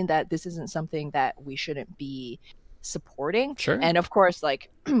doesn't mean that this isn't something that we shouldn't be supporting. Sure. And of course, like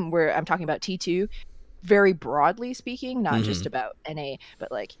where I'm talking about T2, very broadly speaking, not just about NA,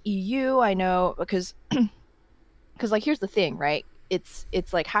 but like EU, I know, because like here's the thing, right? It's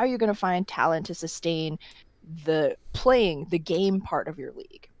like, how are you going to find talent to sustain the game part of your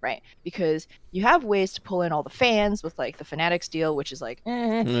league, right? Because you have ways to pull in all the fans with like the Fanatics deal, which is like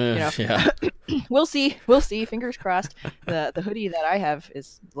yeah. we'll see, fingers crossed. The hoodie that I have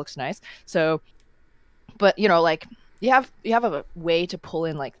looks nice, so but like you have a way to pull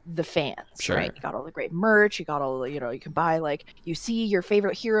in like the fans, right? You got all the great merch, you got all the you can buy, like you see your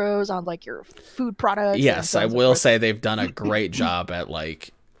favorite heroes on like your food products. Yes, I will say they've done a great job at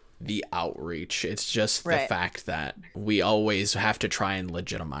like the outreach. It's just the fact that we always have to try and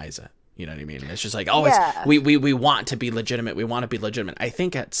legitimize it. You know what I mean? It's just like, oh, it's we want to be legitimate. We want to be legitimate. I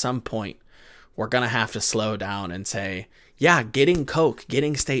think at some point we're gonna have to slow down and say, yeah, getting Coke,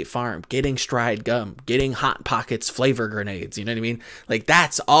 getting State Farm, getting Stride gum, getting Hot Pockets flavor grenades. You know what I mean? Like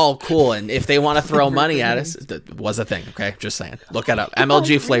that's all cool. And if they want to throw money at us, that was a thing. Okay, just saying. Look it up.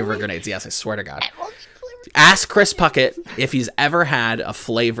 MLG flavor grenades. Yes, I swear to God. Ask Chris Puckett if he's ever had a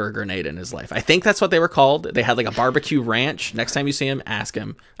flavor grenade in his life. I think that's what they were called. They had like a barbecue ranch. Next time you see him, ask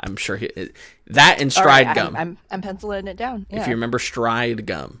him. I'm sure that and Stride gum. I'm penciling it down. Yeah. If you remember Stride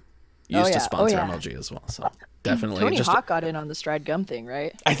gum, used to sponsor MLG as well. So definitely. Tony Hawk got in on the Stride gum thing,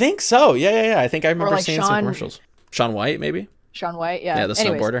 right? I think so. Yeah. I think I remember like seeing some commercials. Shaun White, maybe. Shaun White, yeah. Yeah, the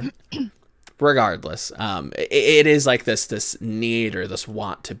snowboarder. Regardless, it is like this need or this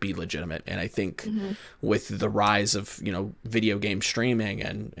want to be legitimate, and I think with the rise of video game streaming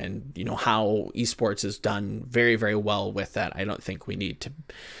and how esports is done very, very well with that, I don't think we need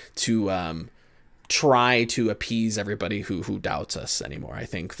to try to appease everybody who doubts us anymore. I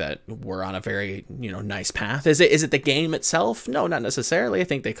think that we're on a very, nice path. Is it the game itself? No, not necessarily. I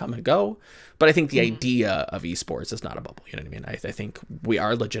think they come and go, but I think the idea of esports is not a bubble. You know what I mean? I think we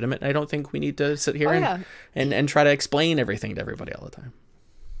are legitimate. I don't think we need to sit here and try to explain everything to everybody all the time.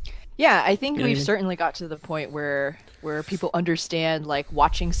 Yeah, I think we've certainly got to the point where people understand, like,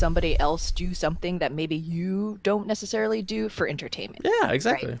 watching somebody else do something that maybe you don't necessarily do for entertainment. Yeah,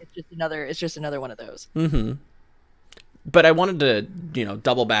 exactly. Right? It's just another one of those. Mm-hmm. But I wanted to,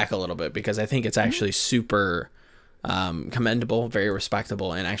 double back a little bit, because I think it's actually super commendable, very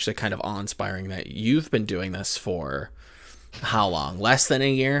respectable, and actually kind of awe-inspiring that you've been doing this for how long? Less than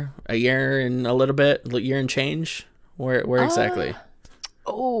a year and a little bit, year and change? Where exactly?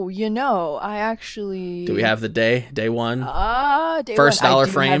 Oh, I actually... Do we have the day one? Day First one. dollar I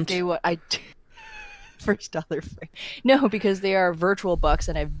do framed? Have day one. First dollar frame. No, because they are virtual bucks,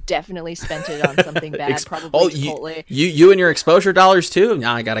 and I've definitely spent it on something bad. Probably Chipotle. You and your exposure dollars too?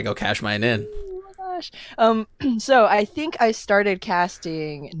 Now I gotta go cash mine in. Oh my gosh. So I think I started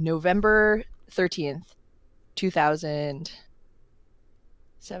casting November 13th,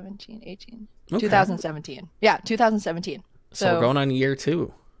 2017, 18, okay. 2017. Yeah, 2017. So we're going on year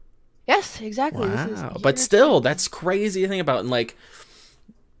 2. Yes, exactly. Wow. But still, that's crazy to think about. And like,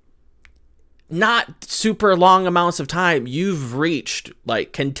 not super long amounts of time, you've reached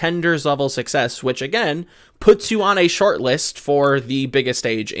like contenders level success, which again puts you on a short list for the biggest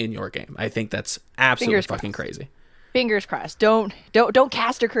stage in your game. I think that's absolutely fucking crazy. Fingers crossed. Don't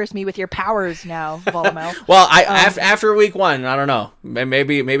caster curse me with your powers now, Volumel. Well, after week 1, I don't know.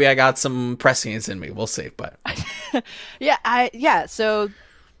 Maybe I got some prescience in me. We'll see. But So,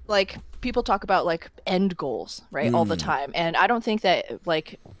 like, people talk about like end goals, right, all the time, and I don't think that,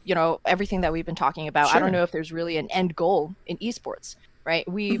 like, everything that we've been talking about. Sure. I don't know if there's really an end goal in esports. Right.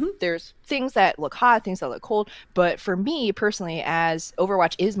 There's things that look hot, things that look cold. But for me personally, as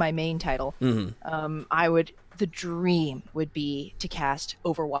Overwatch is my main title, the dream would be to cast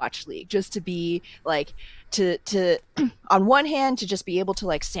Overwatch League, just to be like, to on one hand, to just be able to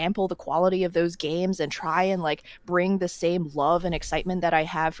like sample the quality of those games and try and like bring the same love and excitement that I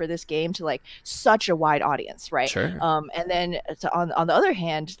have for this game to like such a wide audience, right? Sure. And then on the other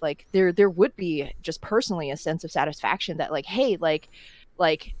hand, like there would be just personally a sense of satisfaction that like, hey, like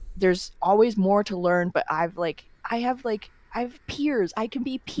there's always more to learn, but I have peers. I can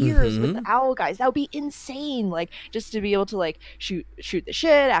be peers with the OWL guys. That would be insane. Like, just to be able to like shoot the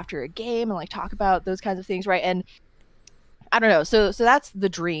shit after a game and like talk about those kinds of things, right? And I don't know. So that's the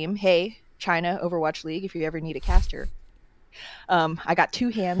dream. Hey, China Overwatch League, if you ever need a caster. I got 2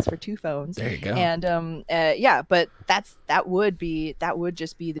 hands for 2 phones. There you go. And yeah, but that would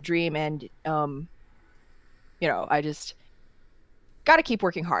just be the dream. And I just gotta keep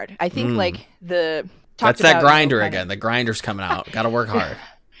working hard. I think like that's that grinder again. The grinder's coming out. Got to work hard.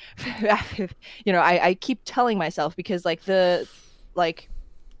 I keep telling myself, because like the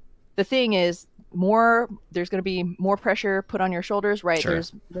thing is, there's going to be more pressure put on your shoulders, right? Sure.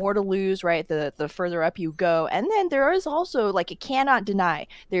 There's more to lose, right? The further up you go. And then there is also, like, it cannot deny,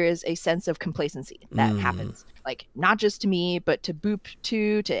 there is a sense of complacency that happens. Like, not just to me, but to Boop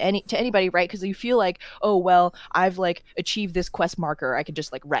to anybody, right? Because you feel like, oh, well, I've like achieved this quest marker, I could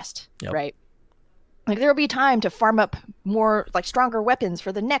just like rest, right? Like, there will be time to farm up more, like, stronger weapons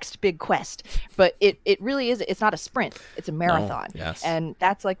for the next big quest. But it really is, it's not a sprint. It's a marathon. No, yes. And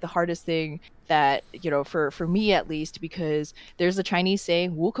that's, like, the hardest thing that, for me at least, because there's a Chinese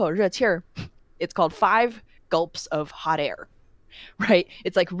saying, 五口热气儿. It's called 5 gulps of hot air, right?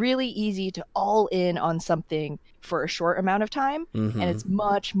 It's, like, really easy to all in on something for a short amount of time, and it's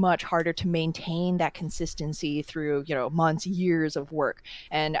much, much harder to maintain that consistency through, months, years of work.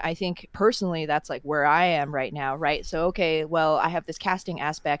 And I think personally that's like where I am right now, right? So, okay, well, I have this casting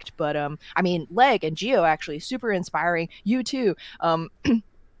aspect, but I mean, Leg and Geo actually super inspiring. You too.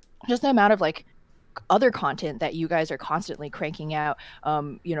 Just the amount of like other content that you guys are constantly cranking out,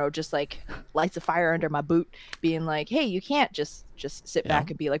 just like lights a fire under my boot, being like, hey, you can't just sit back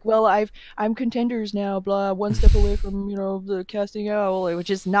and be like, well, I'm contenders now, blah, 1 step away from the casting OWL, which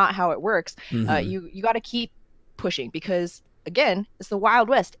is not how it works. You got to keep pushing, because again, it's the Wild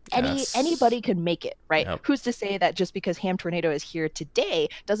West. Anybody can make it, right? Who's to say that just because Ham Tornado is here today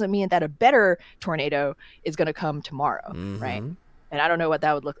doesn't mean that a better tornado is going to come tomorrow, right? And I don't know what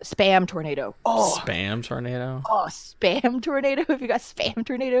that would look like. Spam tornado. Oh, Spam tornado. Oh, spam tornado. If you got spam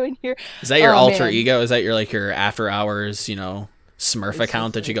tornado in here. Is that your alter ego? Is that your after hours, Smurf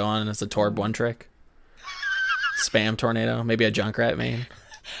account that you go on and it's a Torb one trick? Spam tornado. Maybe a Junkrat main.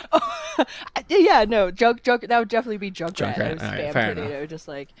 Oh, yeah, no, junk. That would definitely be Junkrat. Junkrat. Spam right, fair tornado. Enough. Just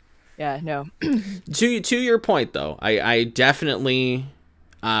like, Yeah, no. To your point though, I definitely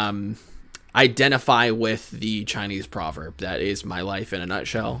identify with the Chinese proverb that is my life in a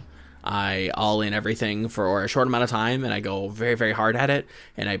nutshell. I all in everything for a short amount of time, and I go very, very hard at it,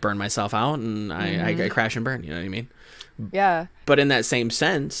 and I burn myself out, and I crash and burn. You know what I mean? Yeah. But in that same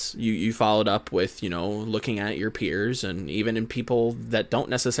sense, you followed up with, looking at your peers, and even in people that don't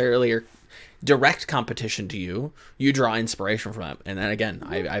necessarily are direct competition to you, you draw inspiration from them. And then again,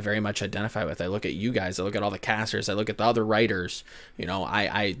 I very much identify with. I look at you guys, I look at all the casters, I look at the other writers.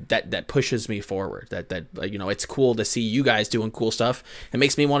 That pushes me forward. That it's cool to see you guys doing cool stuff. It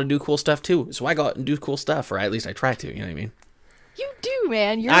makes me want to do cool stuff too. So I go out and do cool stuff, or at least I try to. You know what I mean? You do,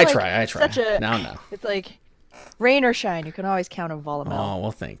 man. I try. Such a no. It's like rain or shine. You can always count on Volamel. Oh well,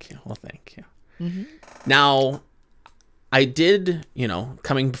 thank you. Mm-hmm. Now, I did,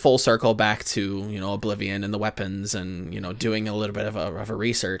 coming full circle back to, Oblivion and the weapons and, doing a little bit of a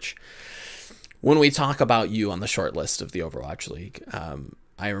research. When we talk about you on the short list of the Overwatch League,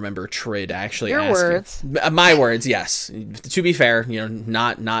 I remember Trid actually asking. Your words. My words, yes. To be fair,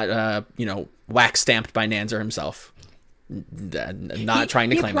 not wax stamped by Nanzer himself. Not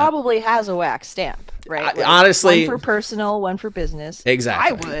trying to claim he probably has a wax stamp, right? Like, honestly, one for personal, one for business.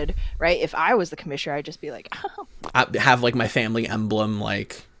 Exactly. I would, right? If I was the commissioner, I'd just be like, oh. I have like my family emblem,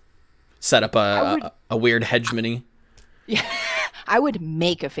 like set up a weird hegemony. Yeah, I would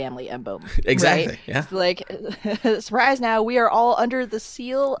make a family emblem. Exactly. Right? Yeah. Like, surprise! Now we are all under the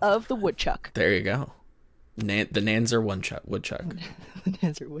seal of the woodchuck. There you go. The Nanzer woodchuck. The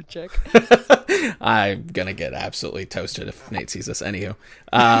Nanzer woodchuck. I'm gonna get absolutely toasted if Nate sees this. Anywho,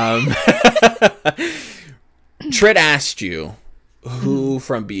 Trid asked you who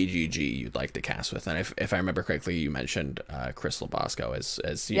from BGG you'd like to cast with, and if I remember correctly, you mentioned Chris Lobosco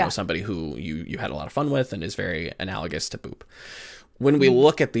as somebody who you had a lot of fun with and is very analogous to Boop. When we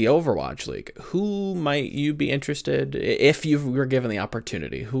look at the Overwatch League, who might you be interested, if you were given the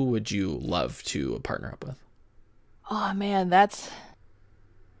opportunity, who would you love to partner up with? Oh man, it's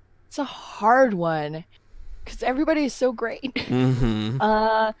a hard one because everybody is so great. Mm-hmm.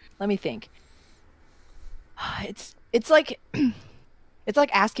 Let me think. It's like it's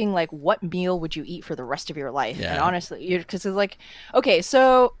like asking like what meal would you eat for the rest of your life? Yeah. And honestly, because it's like, okay,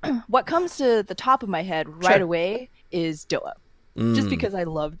 so what comes to the top of my head right away is Doa. Just because I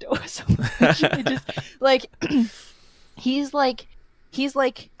love Doa so much. I just like he's like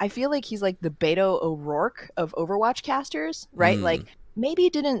I feel like he's like the Beto O'Rourke of Overwatch casters, right? Like maybe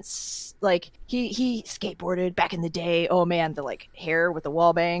didn't like he skateboarded back in the day. Oh man, the like hair with the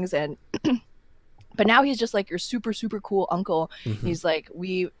wall bangs and but now he's just like your super super cool uncle. He's like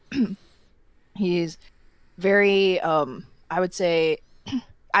he's very I would say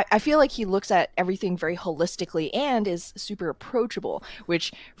I feel like he looks at everything very holistically and is super approachable,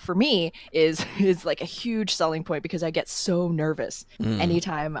 which for me is like a huge selling point because I get so nervous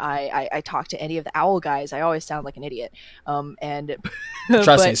anytime I talk to any of the owl guys. I always sound like an idiot. And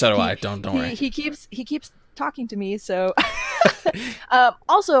trust me, so do I. Don't worry. He keeps talking to me. So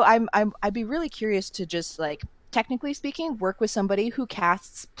also I'd be really curious to just like, technically speaking, work with somebody who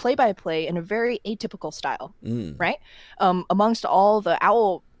casts play-by-play in a very atypical style, right? Amongst all the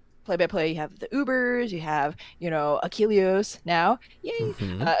owl play-by-play, you have the Ubers, you have, Achilles now, yay,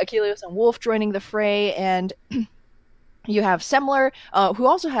 Achilles and Wolf joining the fray, and you have Semler, who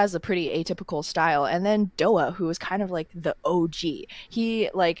also has a pretty atypical style, and then Doa, who is kind of like the OG. He,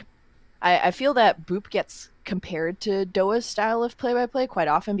 like, I feel that Boop gets compared to Doa's style of play-by-play quite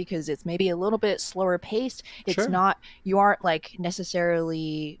often because it's maybe a little bit slower paced. It's not, you aren't like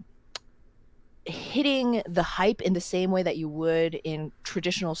necessarily hitting the hype in the same way that you would in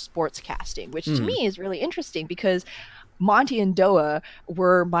traditional sports casting, which to me is really interesting because Monty and Doa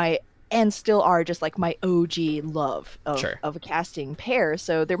were and still are just like my OG love of a casting pair.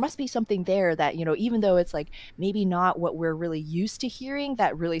 So there must be something there that, even though it's like maybe not what we're really used to hearing,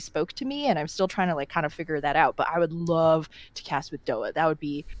 that really spoke to me. And I'm still trying to like kind of figure that out. But I would love to cast with Doa. That would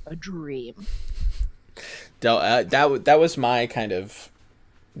be a dream. That was my kind of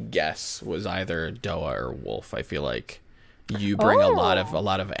guess, was either Doa or Wolf. I feel like you bring a lot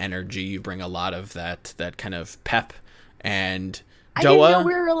of energy. You bring a lot of that kind of pep, and I didn't know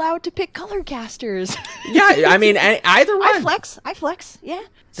we were allowed to pick color casters. Yeah, I mean, either one. I flex. Yeah.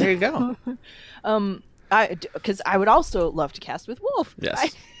 There you go. Because I would also love to cast with Wolf.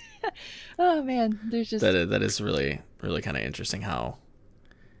 Yes. Oh man, there's just that is really really kind of interesting how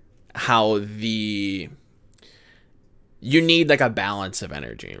you need like a balance of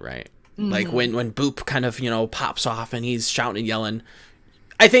energy, right? Like when Boop kind of pops off and he's shouting and yelling,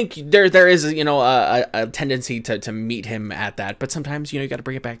 I think there is, you know, a tendency to meet him at that, but sometimes, you know, you got to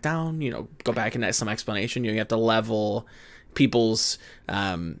bring it back down, you know, go back and some explanation. You have to level people's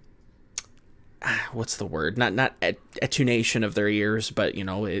what's the word? Not attunation of their ears, but, you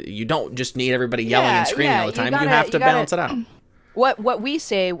know, you don't just need everybody yelling and screaming all the time. You have to balance it out. What we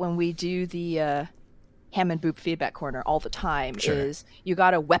say when we do the Ham and Boop feedback corner all the time is you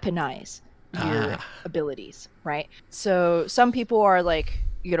got to weaponize your abilities, right? So some people are like,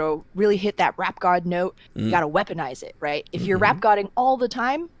 you know, really hit that rap god note. You got to weaponize it, right? If you're rap godding all the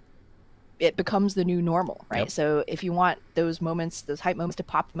time, it becomes the new normal, right? Yep. So if you want those moments, those hype moments to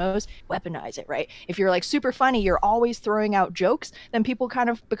pop the most, weaponize it, right? If you're like super funny, you're always throwing out jokes, then people kind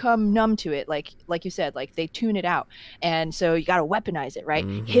of become numb to it. Like you said, like they tune it out. And so you got to weaponize it, right?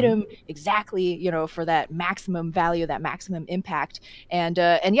 Hit them exactly, you know, for that maximum value, that maximum impact. And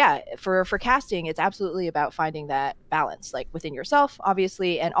yeah, for casting, it's absolutely about finding that balance, like within yourself,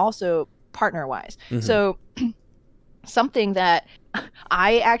 obviously, and also partner wise. So something that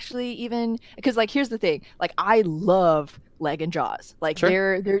I actually even, because like here's the thing, like I love Leg and Jaws, like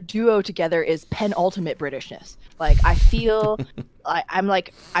their duo together is penultimate Britishness. Like I feel I'm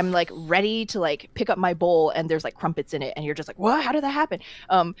like ready to like pick up my bowl and there's like crumpets in it and you're just like, what, how did that happen?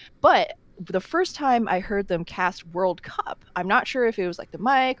 But the first time I heard them cast World Cup, I'm not sure if it was like the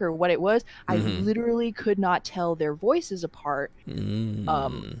mic or what it was. I literally could not tell their voices apart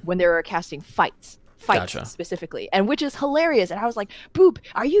when they were casting fights specifically, and which is hilarious. And I was like, Boop,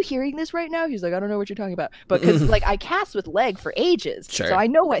 are you hearing this right now? He's like, I don't know what you're talking about, but because like I cast with Leg for ages, so I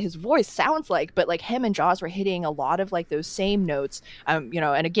know what his voice sounds like. But like him and Jaws were hitting a lot of like those same notes, you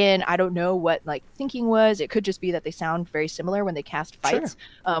know. And again, I don't know what like thinking was. It could just be that they sound very similar when they cast fights.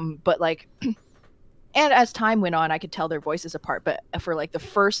 But like and as time went on, I could tell their voices apart. But for like the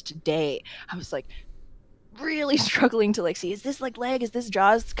first day, I was like really struggling to like see, is this like Leg, is this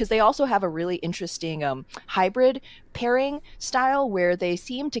Jaws? Because they also have a really interesting hybrid pairing style where they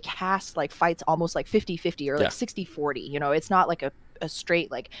seem to cast like fights almost like 50-50 or like 60-40, you know. It's not like a straight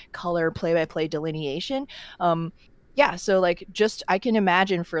like color play-by-play delineation. Yeah, so like just I can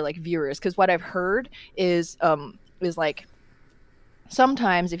imagine for like viewers, because what I've heard is like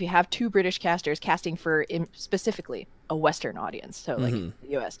sometimes if you have two British casters casting for specifically a Western audience, so like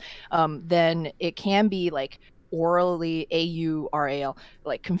the US, then it can be like orally AURAL,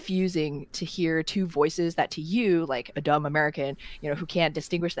 like confusing to hear two voices that to you, like a dumb American, you know, who can't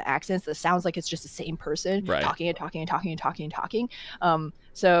distinguish the accents, that sounds like it's just the same person talking and talking and talking and talking and talking.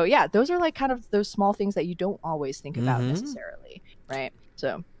 So yeah, those are like kind of those small things that you don't always think about necessarily, right?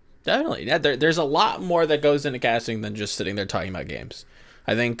 So definitely, yeah, there's a lot more that goes into casting than just sitting there talking about games.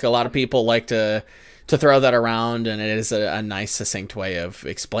 I think a lot of people like to throw that around, and it is a nice, succinct way of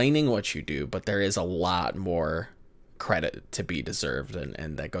explaining what you do, but there is a lot more credit to be deserved,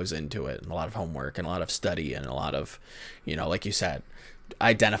 and that goes into it, and a lot of homework, and a lot of study, and a lot of, you know, like you said,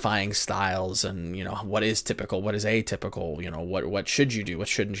 identifying styles, and, you know, what is typical, what is atypical, you know, what should you do, what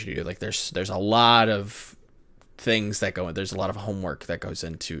shouldn't you do. Like there's a lot of things that go in. There's a lot of homework that goes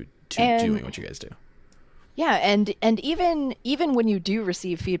into doing what you guys do. Yeah, and even when you do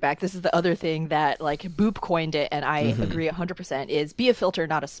receive feedback, this is the other thing that like Boop coined it, and I agree 100%, is be a filter,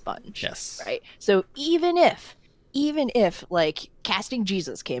 not a sponge. Yes. Right. So even if like Casting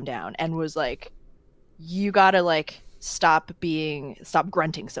Jesus came down and was like, you gotta like stop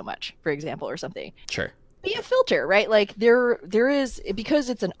grunting so much, for example, or something. Sure. Be a filter, right? Like there is, because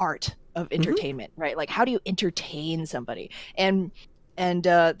it's an art of entertainment, right? Like how do you entertain somebody? And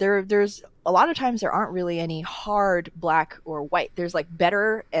there's a lot of times there aren't really any hard black or white. There's like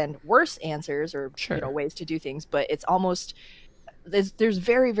better and worse answers, or you know, ways to do things, but it's almost there's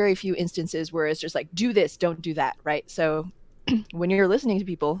very, very few instances where it's just like, do this, don't do that, right? So when you're listening to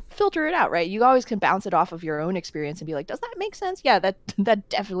people, filter it out, right? You always can bounce it off of your own experience and be like, does that make sense? Yeah, that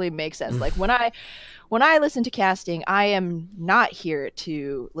definitely makes sense. Like when I listen to casting, I am not here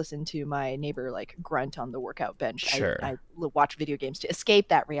to listen to my neighbor like grunt on the workout bench. I watch video games to escape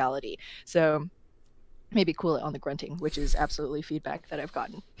that reality. So maybe cool it on the grunting, which is absolutely feedback that I've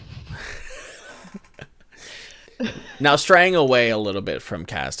gotten. Now, straying away a little bit from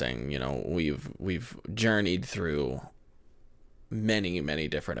casting, you know, we've journeyed through many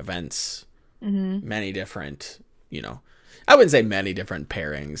different events, many different, you know, I wouldn't say many different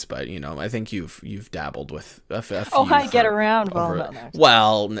pairings, but, you know, I think you've dabbled with a few. Oh, I get around.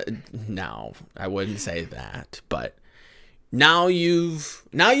 Well, no, I wouldn't say that, but now you've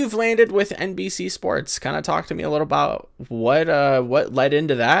landed with NBC Sports. Kind of talk to me a little about what led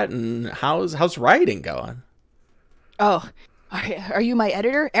into that, and how's writing going? Oh, are you my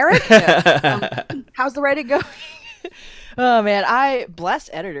editor, Eric? How's the writing going? Oh man, I bless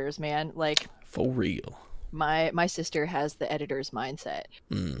editors, man. Like For real. my sister has the editor's mindset,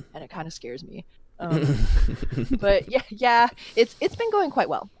 Mm. and it kind of scares me. But yeah, it's been going quite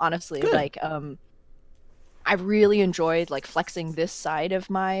well, honestly. Good. Like I've really enjoyed like flexing this side of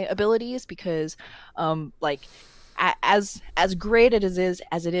my abilities because like as great as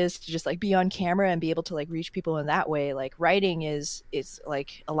it is to just like be on camera and be able to like reach people in that way, like writing is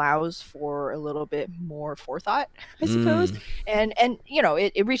like allows for a little bit more forethought, I suppose. Mm. And you know,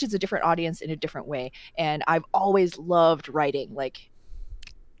 it reaches a different audience in a different way. And I've always loved writing. Like,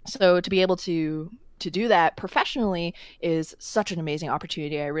 so to be able to do that professionally is such an amazing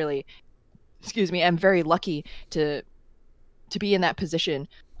opportunity. I really, excuse me, I'm very lucky to be in that position.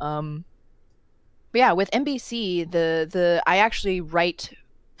 But yeah, with NBC, the I actually write.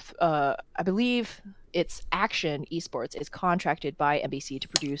 I believe it's Action Esports is contracted by NBC to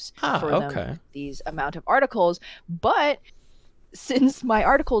produce for Okay. them these amount of articles. But since my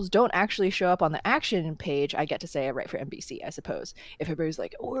articles don't actually show up on the Action page, I get to say I write for NBC. I suppose if everybody's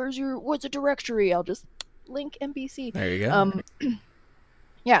like, oh, what's a directory? I'll just link NBC. There you go.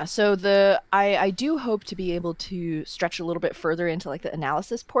 Yeah, so I do hope to be able to stretch a little bit further into like the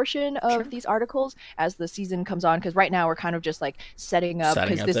analysis portion of these articles as the season comes on, because right now we're kind of just like setting up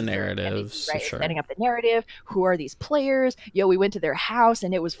the narratives, right? sure. Setting up the narrative. Who are these players? Yo, we went to their house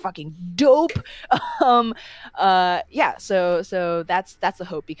and it was fucking dope. Yeah, so that's the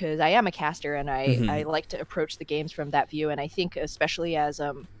hope, because I am a caster and I like to approach the games from that view, and I think especially as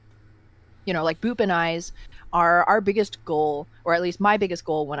you know, like Boop and I's, our biggest goal, or at least my biggest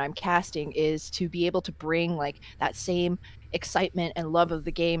goal when I'm casting, is to be able to bring like that same excitement and love of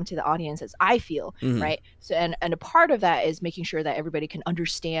the game to the audience as I feel, right? So and a part of that is making sure that everybody can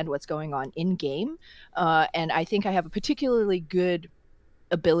understand what's going on in game. And I think I have a particularly good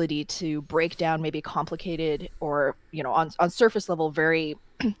ability to break down maybe complicated, or you know, on surface level very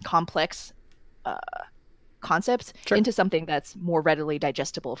complex concepts into something that's more readily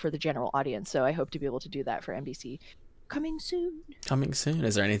digestible for the general audience. So I hope to be able to do that for NBC coming soon. Coming soon.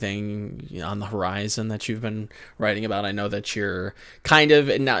 Is there anything on the horizon that you've been writing about? I know that you're kind of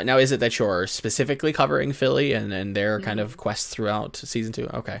now is it that you're specifically covering Philly and their kind of quest throughout season 2?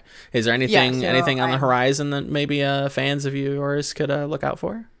 Okay. Is there anything anything on the horizon that maybe fans of yours could look out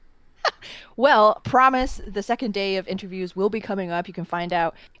for? Well, promise the second day of interviews will be coming up. You can find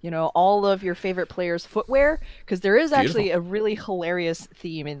out, you know, all of your favorite players' footwear, because there is actually a really hilarious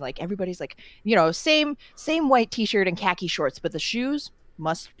theme, and like everybody's like, you know, same white t-shirt and khaki shorts, but the shoes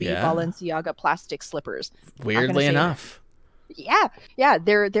must be Balenciaga plastic slippers. Weirdly enough. Yeah,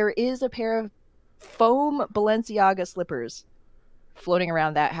 there is a pair of foam Balenciaga slippers floating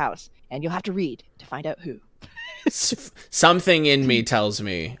around that house, and you'll have to read to find out who. Something in me tells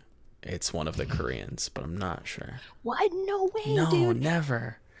me it's one of the Koreans, but I'm not sure. What? No way, no, dude.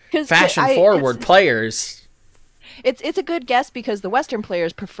 Never. Fashion forward players. It's a good guess, because the Western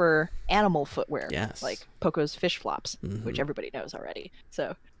players prefer animal footwear. Yes. Like Poco's fish flops, which everybody knows already.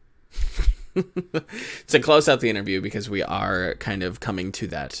 So to close out the interview, because we are kind of coming to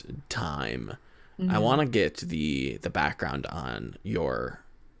that time, I want to get the background on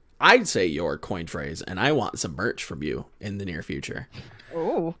I'd say your coined phrase, and I want some merch from you in the near future.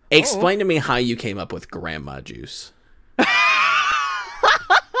 Explain to me how you came up with grandma juice.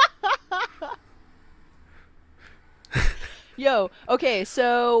 Yo, okay,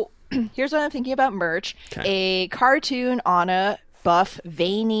 so here's what I'm thinking about merch. A cartoon Anna, buff,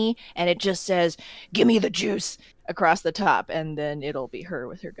 veiny, and it just says, "Give me the juice" across the top, and then it'll be her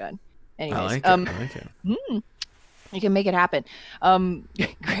with her gun. Anyways, I like it. You can make it happen.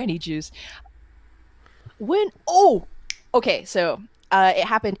 Granny juice. Okay, so it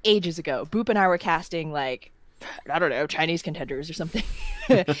happened ages ago. Boop and I were casting, like, I don't know, Chinese contenders or something.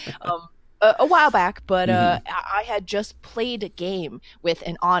 A while back, but I had just played a game with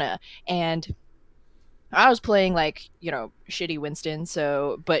an Anna, and I was playing like, you know, shitty Winston.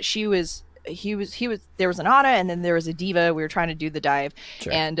 So, but he was there was an Anna, and then there was a D.Va. We were trying to do the dive,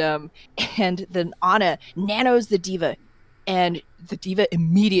 and the Anna nanos the D.Va, and the D.Va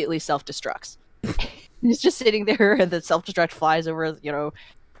immediately self-destructs. He's just sitting there, and the self-destruct flies over, you know,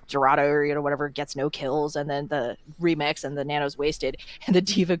 Dorado, or you know, whatever, gets no kills, and then the remix, and the nano's wasted, and the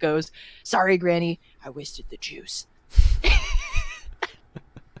D.Va goes, "Sorry, Granny, I wasted the juice."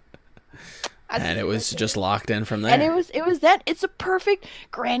 And it was just locked in from there. And it was that. It's a perfect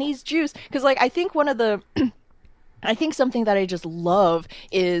Granny's juice, because like I think something that I just love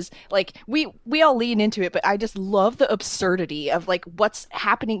is like we all lean into it, but I just love the absurdity of like what's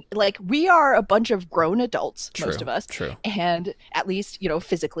happening. Like, we are a bunch of grown adults, most of us, and at least, you know,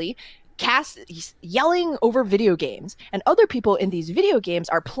 physically, he's yelling over video games, and other people in these video games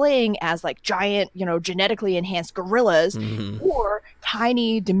are playing as like giant, genetically enhanced gorillas, or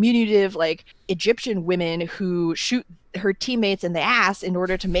tiny, diminutive, like Egyptian women who shoot her teammates in the ass in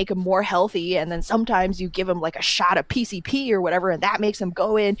order to make them more healthy, and then sometimes you give them like a shot of PCP or whatever, and that makes them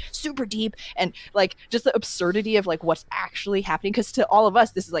go in super deep, and like just the absurdity of like what's actually happening, because to all of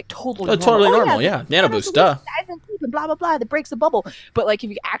us this is like totally normal. Yeah, Nano Boost, duh. And blah blah blah, that breaks the bubble. But like if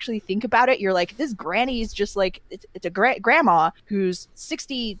you actually think about it, you're like, this granny's just like, it's a grandma who's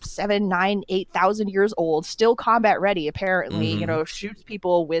 67, 9, 8,000 years old, still combat ready apparently, shoots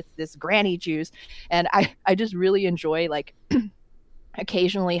people with this granny juice. And I just really enjoy like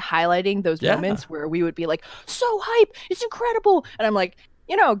occasionally highlighting those moments where we would be like, so hype, it's incredible, and I'm like,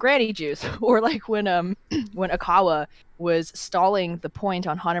 granny juice. Or like when Akawa was stalling the point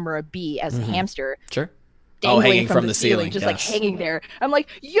on Hanamura B as a hamster, sure, dangling from the ceiling, just like hanging there. I'm like,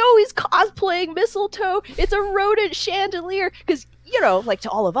 yo, he's cosplaying Mistletoe. It's a rodent chandelier. Because, like to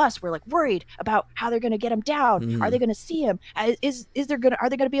all of us, we're like worried about how they're going to get him down. Are they going to see him? Are they going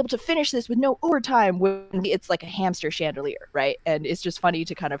to be able to finish this with no overtime when it's like a hamster chandelier, right? And it's just funny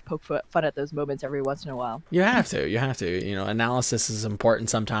to kind of poke fun at those moments every once in a while. You have to. Analysis is important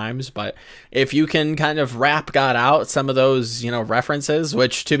sometimes, but if you can kind of got out some of those, references,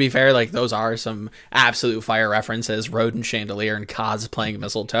 which to be fair, like those are some absolute fire references. Rodent chandelier and cosplaying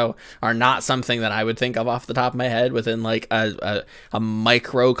Mistletoe are not something that I would think of off the top of my head within like a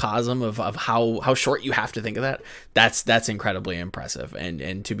microcosm of how short you have to think of that. That's incredibly impressive.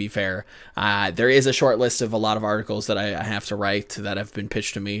 And to be fair, there is a short list of a lot of articles that I have to write that have been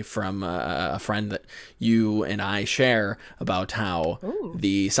pitched to me from a friend that you and I share about how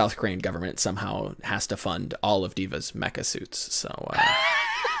the South Korean government somehow has to fund all of Diva's mecha suits. So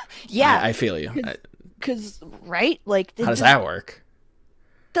yeah, I feel you. Because right, like how does that work?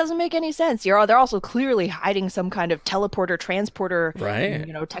 Doesn't make any sense. They're also clearly hiding some kind of teleporter, transporter, right?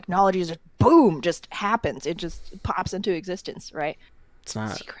 Technologies. Just boom, just happens. It just pops into existence, right? It's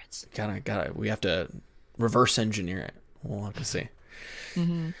not secrets. Gotta. We have to reverse engineer it. We'll have to see.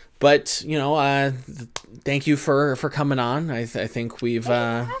 But thank you for coming on. I think we've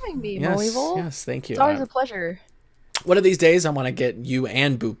Thanks for having me, Moevil. Yes, thank you. It's always a pleasure. One of these days, I want to get you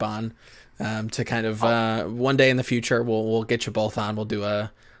and Boop on. To kind of one day in the future, we'll get you both on. We'll do a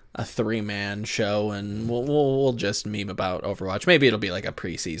 3-man show, and we'll just meme about Overwatch. Maybe it'll be like a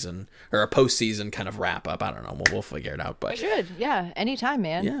preseason or a postseason kind of wrap up. I don't know. We'll figure it out. But we should, anytime,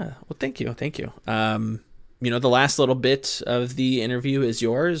 man. Yeah. Well, thank you. The last little bit of the interview is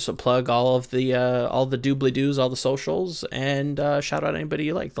yours. Plug all the doobly-doos, all the socials, and shout out anybody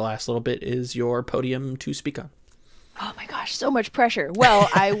you like. The last little bit is your podium to speak on. Oh my gosh, so much pressure. Well,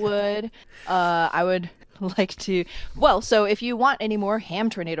 I would like to, so if you want any more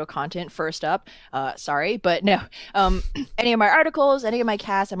Ham Tornado content, first up, sorry, but no, any of my articles, any of my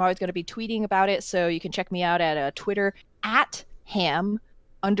casts, I'm always going to be tweeting about it. So you can check me out at Twitter at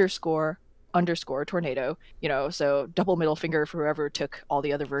ham__tornado, so double middle finger for whoever took all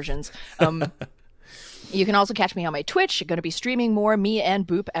the other versions. You can also catch me on my Twitch. I'm going to be streaming more, me and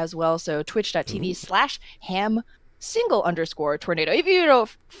Boop as well. So twitch.tv/ham__tornado. If you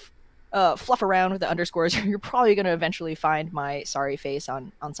fluff around with the underscores, you're probably going to eventually find my sorry face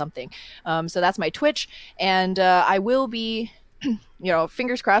on something. So that's my Twitch, and I will be,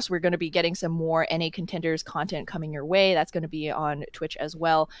 fingers crossed, we're going to be getting some more NA Contenders content coming your way. That's going to be on Twitch as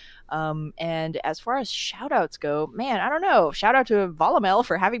well. And as far as shout outs go, man, I don't know. Shout out to Volamel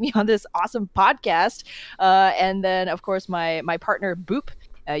for having me on this awesome podcast. And then, of course, my partner Boop.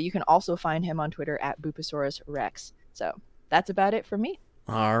 You can also find him on Twitter at Booposaurus Rex. So that's about it for me.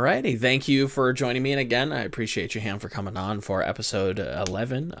 Alrighty, thank you for joining me, and again, I appreciate you, Ham, for coming on for episode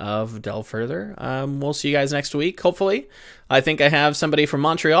 11 of Delve Further. We'll see you guys next week, hopefully. I think I have somebody from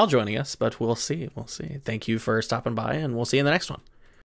Montreal joining us, but we'll see. Thank you for stopping by, and we'll see you in the next one.